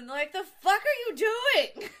come and they're like, the fuck are you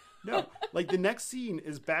doing? No, like, the next scene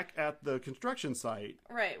is back at the construction site.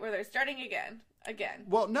 Right, where they're starting again.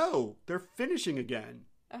 Well, no, they're finishing again.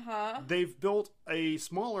 Uh-huh. They've built a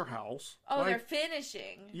smaller house. Oh, like, they're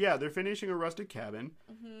finishing. Yeah, they're finishing a rusted cabin.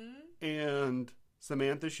 Mm-hmm. And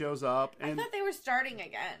Samantha shows up. And I thought they were starting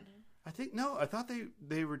again. I thought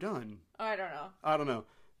they were done. Oh, I don't know. I don't know.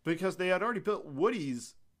 Because they had already built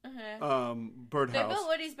Woody's birdhouse. They built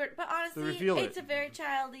Woody's but honestly, it's a very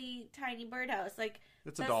childy, tiny birdhouse. Like,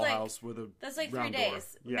 it's a dollhouse with a that's like round 3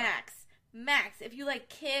 days door. max. If you like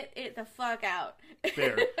kit it the fuck out.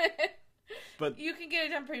 Fair. But you can get it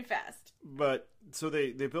done pretty fast. But so they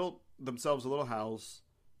built themselves a little house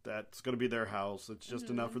that's going to be their house. It's just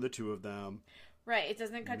enough for the two of them. Right, it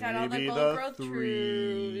doesn't cut down all the old growth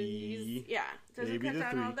trees. Yeah, it doesn't cut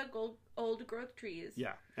down all the old growth trees.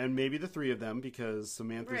 Yeah, and maybe the three of them because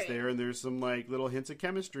Samantha's there and there's some like little hints of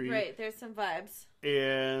chemistry. Right, there's some vibes.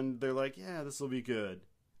 And they're like, yeah, this will be good.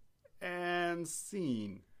 And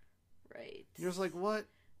scene. Right. You're just like, what?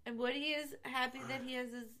 And Woody is happy that he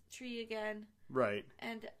has his tree again. Right.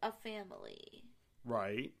 And a family.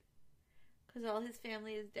 Right. Because all his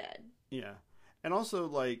family is dead. Yeah. And also,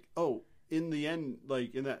 like, in the end,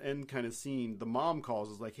 like, in that end kind of scene, the mom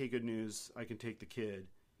calls, is like, hey, good news, I can take the kid.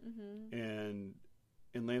 Mm-hmm.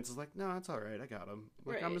 And Lance is like, no, it's all right, I got him.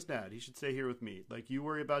 Like, I'm his dad. He should stay here with me. Like, you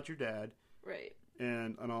worry about your dad. Right.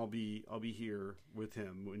 And I'll be here with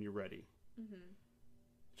him when you're ready. Mm-hmm.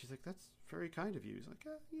 She's like, that's very kind of you. He's like,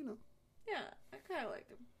 you know. Yeah, I kind of like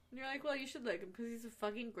him. And you're like, well, you should like him because he's a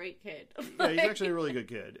fucking great kid. Yeah, he's actually a really good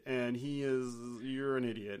kid. And you're an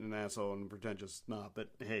idiot and an asshole and pretentious snob. But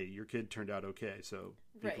hey, your kid turned out okay, so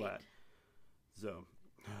be glad. So,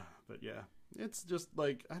 but yeah, it's just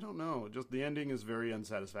like, I don't know. Just the ending is very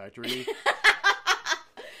unsatisfactory.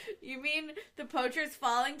 You mean the poachers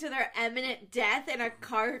falling to their imminent death in a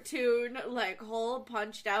cartoon, like, hole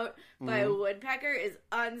punched out by a woodpecker is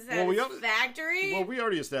unsatisfactory? Well, we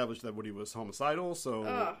already established that Woody was homicidal, so,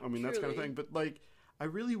 I mean, that's kind of thing. But, like, I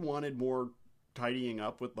really wanted more tidying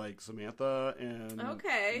up with, like, Samantha and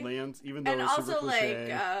Lance, even though it's super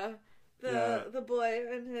cliche. And also, like, the boy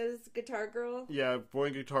and his guitar girl. Yeah, boy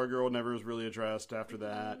and guitar girl never was really addressed after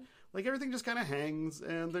that. Like, everything just kind of hangs,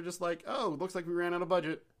 and they're just like, oh, looks like we ran out of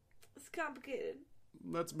budget. It's complicated.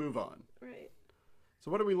 Let's move on. Right. So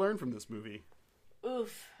what did we learn from this movie?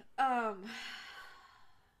 Oof.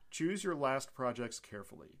 Choose your last projects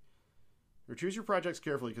carefully. Or choose your projects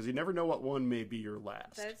carefully, because you never know what one may be your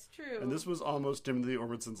last. That's true. And this was almost Timothy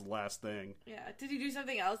Orbison's last thing. Yeah. Did he do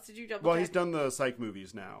something else? Did you double check? Well, he's done the psych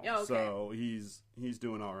movies now. Oh, okay. So he's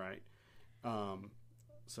doing all right.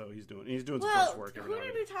 So he's doing some post work. Who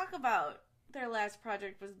did we talk about? Their last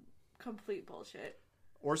project was complete bullshit.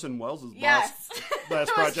 Orson Welles' last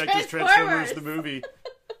project is Transformers the movie.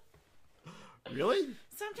 Really?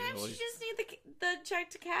 Sometimes you just need the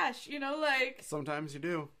check to cash, you know, like... Sometimes you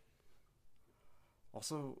do.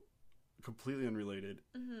 Also, completely unrelated,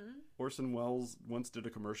 Orson Welles once did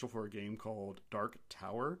a commercial for a game called Dark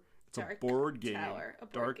Tower. It's a board game.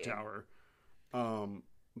 Dark Tower.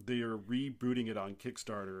 They are rebooting it on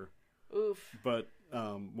Kickstarter. Oof. But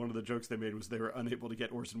one of the jokes they made was they were unable to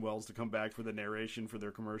get Orson Welles to come back for the narration for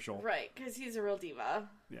their commercial. Right, because he's a real diva.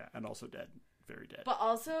 Yeah, and also dead. Very dead. But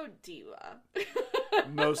also diva.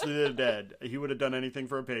 Mostly dead. He would have done anything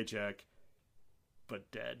for a paycheck, but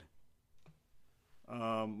dead.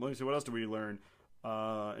 Let me see, what else did we learn?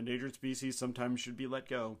 Endangered species sometimes should be let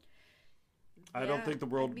go. I don't think the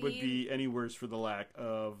world would be any worse for the lack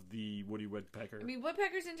of the woody woodpecker. I mean,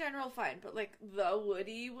 woodpeckers in general, fine, but like the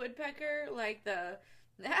woody woodpecker, like the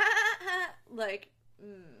like.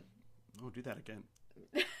 Oh, do that again.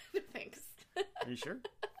 Thanks. Are you sure?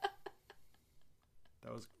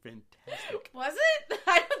 That was fantastic. Was it?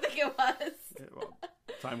 I don't think it was. Yeah, well,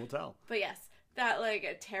 time will tell. But yes, that like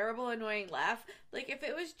a terrible, annoying laugh. Like if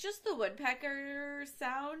it was just the woodpecker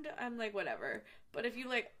sound, I'm like whatever. But if you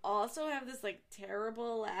like also have this like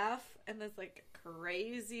terrible laugh and this like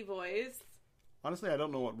crazy voice. Honestly, I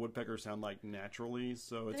don't know what woodpeckers sound like naturally,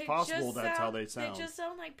 so it's possible that's how they sound. They just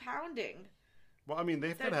sound like pounding. Well, I mean,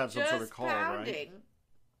 they've got to have some sort of call, pounding. Right?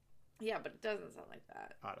 Yeah, but it doesn't sound like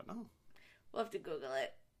that. I don't know. We'll have to Google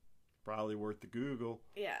it. Probably worth the Google.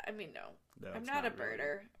 Yeah, I mean, no. I'm not not a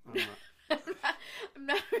birder. Really. I'm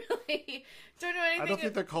not really... Don't know anything. I don't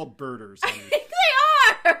think they're called birders. I think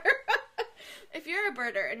they are! If you're a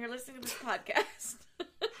birder and you're listening to this podcast...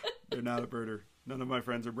 They're not a birder. None of my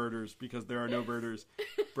friends are birders because there are no birders.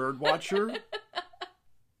 Bird watcher?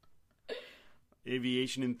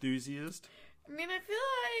 Aviation enthusiast? I mean, I feel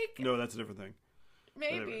like... No, that's a different thing.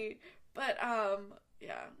 Maybe. But,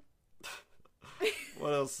 yeah.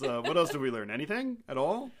 What else did we learn? Anything at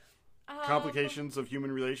all? Complications of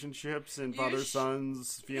human relationships and father,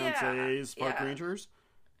 sons, fiancés, park rangers?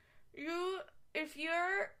 If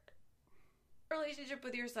your relationship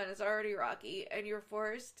with your son is already rocky and you're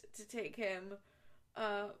forced to take him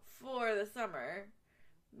for the summer,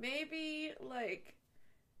 maybe like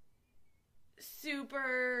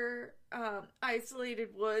super isolated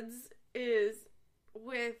woods is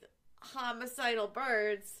with homicidal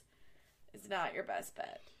birds is not your best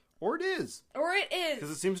bet. Or it is.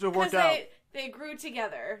 Because it seems to have worked out. They grew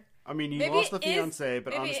together. I mean, you lost the fiancé,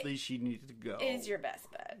 but honestly, she needed to go. Is your best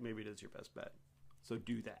bet. Maybe it is your best bet. So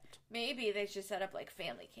do that. Maybe they should set up like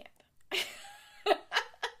family camp.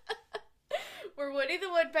 Where Woody the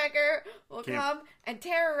Woodpecker will come and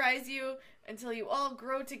terrorize you until you all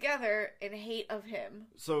grow together in hate of him.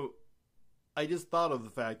 So, I just thought of the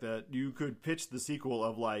fact that you could pitch the sequel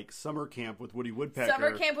of like Summer Camp with Woody Woodpecker.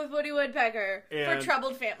 Summer Camp with Woody Woodpecker for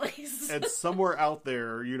troubled families. And somewhere out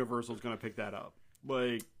there, Universal's going to pick that up.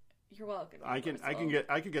 Like, you're welcome. I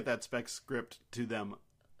could get that spec script to them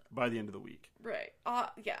by the end of the week. Right.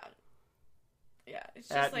 Yeah. Yeah. It's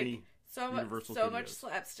just so much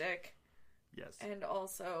slapstick. Yes. And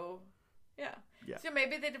also, yeah. Yeah. So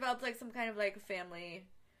maybe they developed like some kind of like family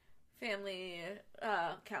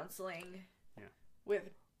counseling. Yeah. With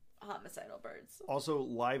homicidal birds. Also,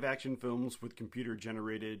 live action films with computer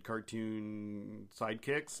generated cartoon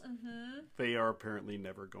sidekicks. Mm-hmm. They are apparently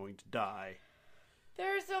never going to die.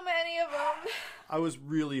 There are so many of them. I was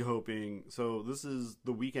really hoping. So this is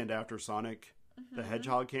the weekend after Sonic the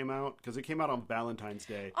Hedgehog came out, because it came out on Valentine's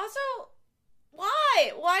Day. Also,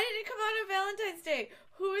 why? Why did it come out on Valentine's Day?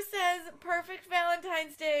 Who says perfect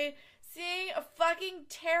Valentine's Day? Seeing a fucking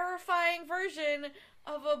terrifying version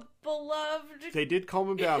of a beloved... They did calm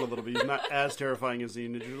him down a little bit. He's not as terrifying as he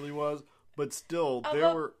initially was, but still,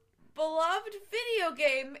 there were... beloved video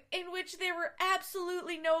game in which there were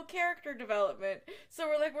absolutely no character development. So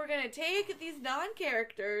we're going to take these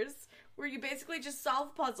non-characters where you basically just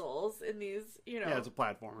solve puzzles in these, Yeah, it's a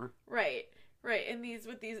platformer. Right. In these,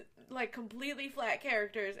 with these, like, completely flat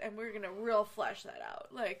characters, and we're going to real flesh that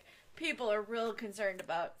out. Like, people are real concerned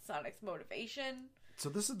about Sonic's motivation. So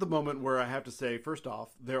this is the moment where I have to say, first off,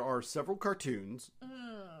 there are several cartoons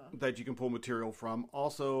that you can pull material from.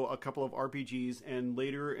 Also, a couple of RPGs, and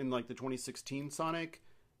later in like the 2016 Sonic,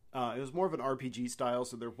 it was more of an RPG style.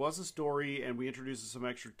 So there was a story, and we introduced some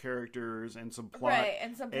extra characters and some plot. Right,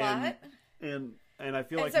 and some plot. And I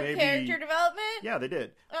feel like some maybe character development. Yeah, they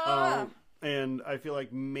did. And I feel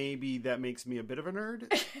like maybe that makes me a bit of a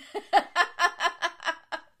nerd.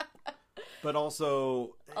 But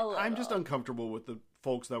also, I'm just uncomfortable with the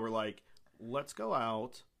folks that were like, let's go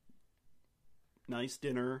out. Nice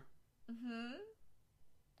dinner. Mm-hmm.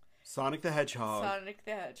 Sonic the Hedgehog.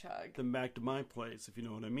 Then back to my place, if you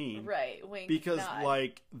know what I mean. Right, wink, because, nod.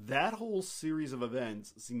 like, that whole series of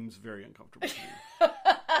events seems very uncomfortable to me.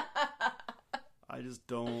 I just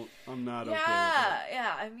don't, I'm not okay with it.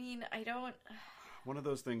 Yeah, I mean, I don't... One of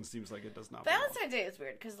those things seems like it does not Valentine's Day is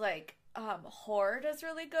weird, because, like, horror does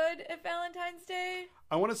really good at Valentine's Day.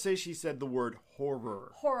 I want to say she said the word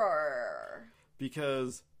horror. Horror.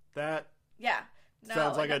 Because that... Yeah.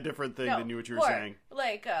 Sounds like a different thing than what you were saying.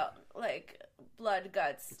 Like blood,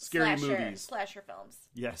 guts, scary movies, slasher films.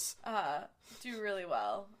 Yes. Do really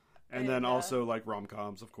well. And then also like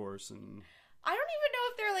rom-coms, of course. And I don't even know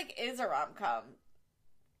if there like is a rom-com.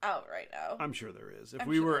 out right now. I'm sure there is. If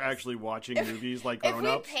we were actually watching movies like grown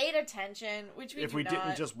ups, if we paid attention, which we if we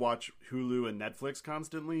didn't just watch Hulu and Netflix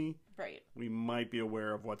constantly, right, we might be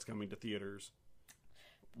aware of what's coming to theaters.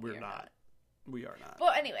 We're not. We are not.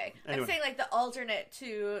 Well, anyway, I'm saying like the alternate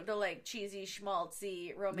to the like cheesy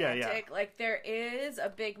schmaltzy romantic. Yeah. Like there is a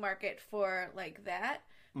big market for like that,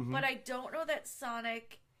 but I don't know that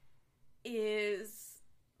Sonic is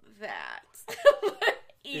that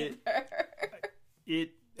either.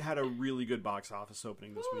 It had a really good box office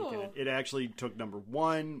opening this weekend. It actually took number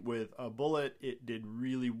 1 with a bullet. It did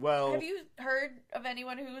really well. Have you heard of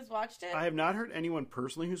anyone who's watched it? I have not heard anyone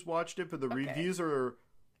personally who's watched it, but the reviews are...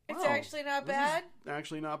 It's actually not bad?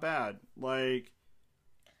 Actually not bad. Like,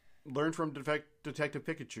 learn from Detective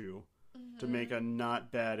Pikachu to make a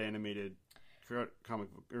not bad animated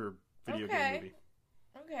comic book or video game movie.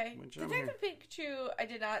 Okay. Detective Pikachu I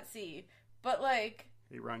did not see, but like...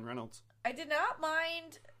 Hey, Ryan Reynolds. I did not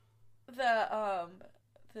mind the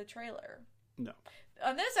trailer. No.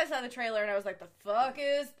 On this, I saw the trailer and I was like, "The fuck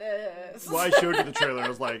is this?" Well, I showed you the trailer. I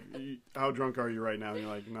was like, "How drunk are you right now?" And you're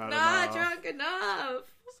like, "Not enough." Drunk enough.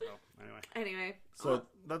 So anyway. So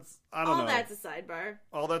that's I don't know. All that's a sidebar.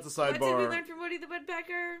 What did we learn from Woody the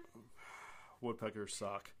Woodpecker? Woodpeckers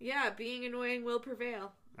suck. Yeah, being annoying will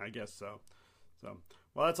prevail. I guess so.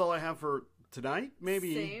 Well, that's all I have for tonight.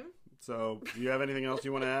 Maybe. Same. So, do you have anything else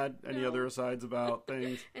you want to add? Any other asides about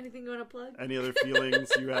things? Anything you want to plug? Any other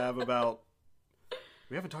feelings you have about...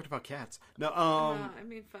 We haven't talked about cats. No, I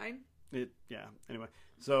mean, fine. Anyway.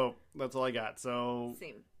 So, that's all I got. So...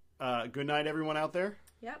 Same. Good night, everyone out there.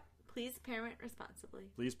 Yep. Please parent responsibly.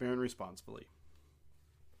 Please parent responsibly.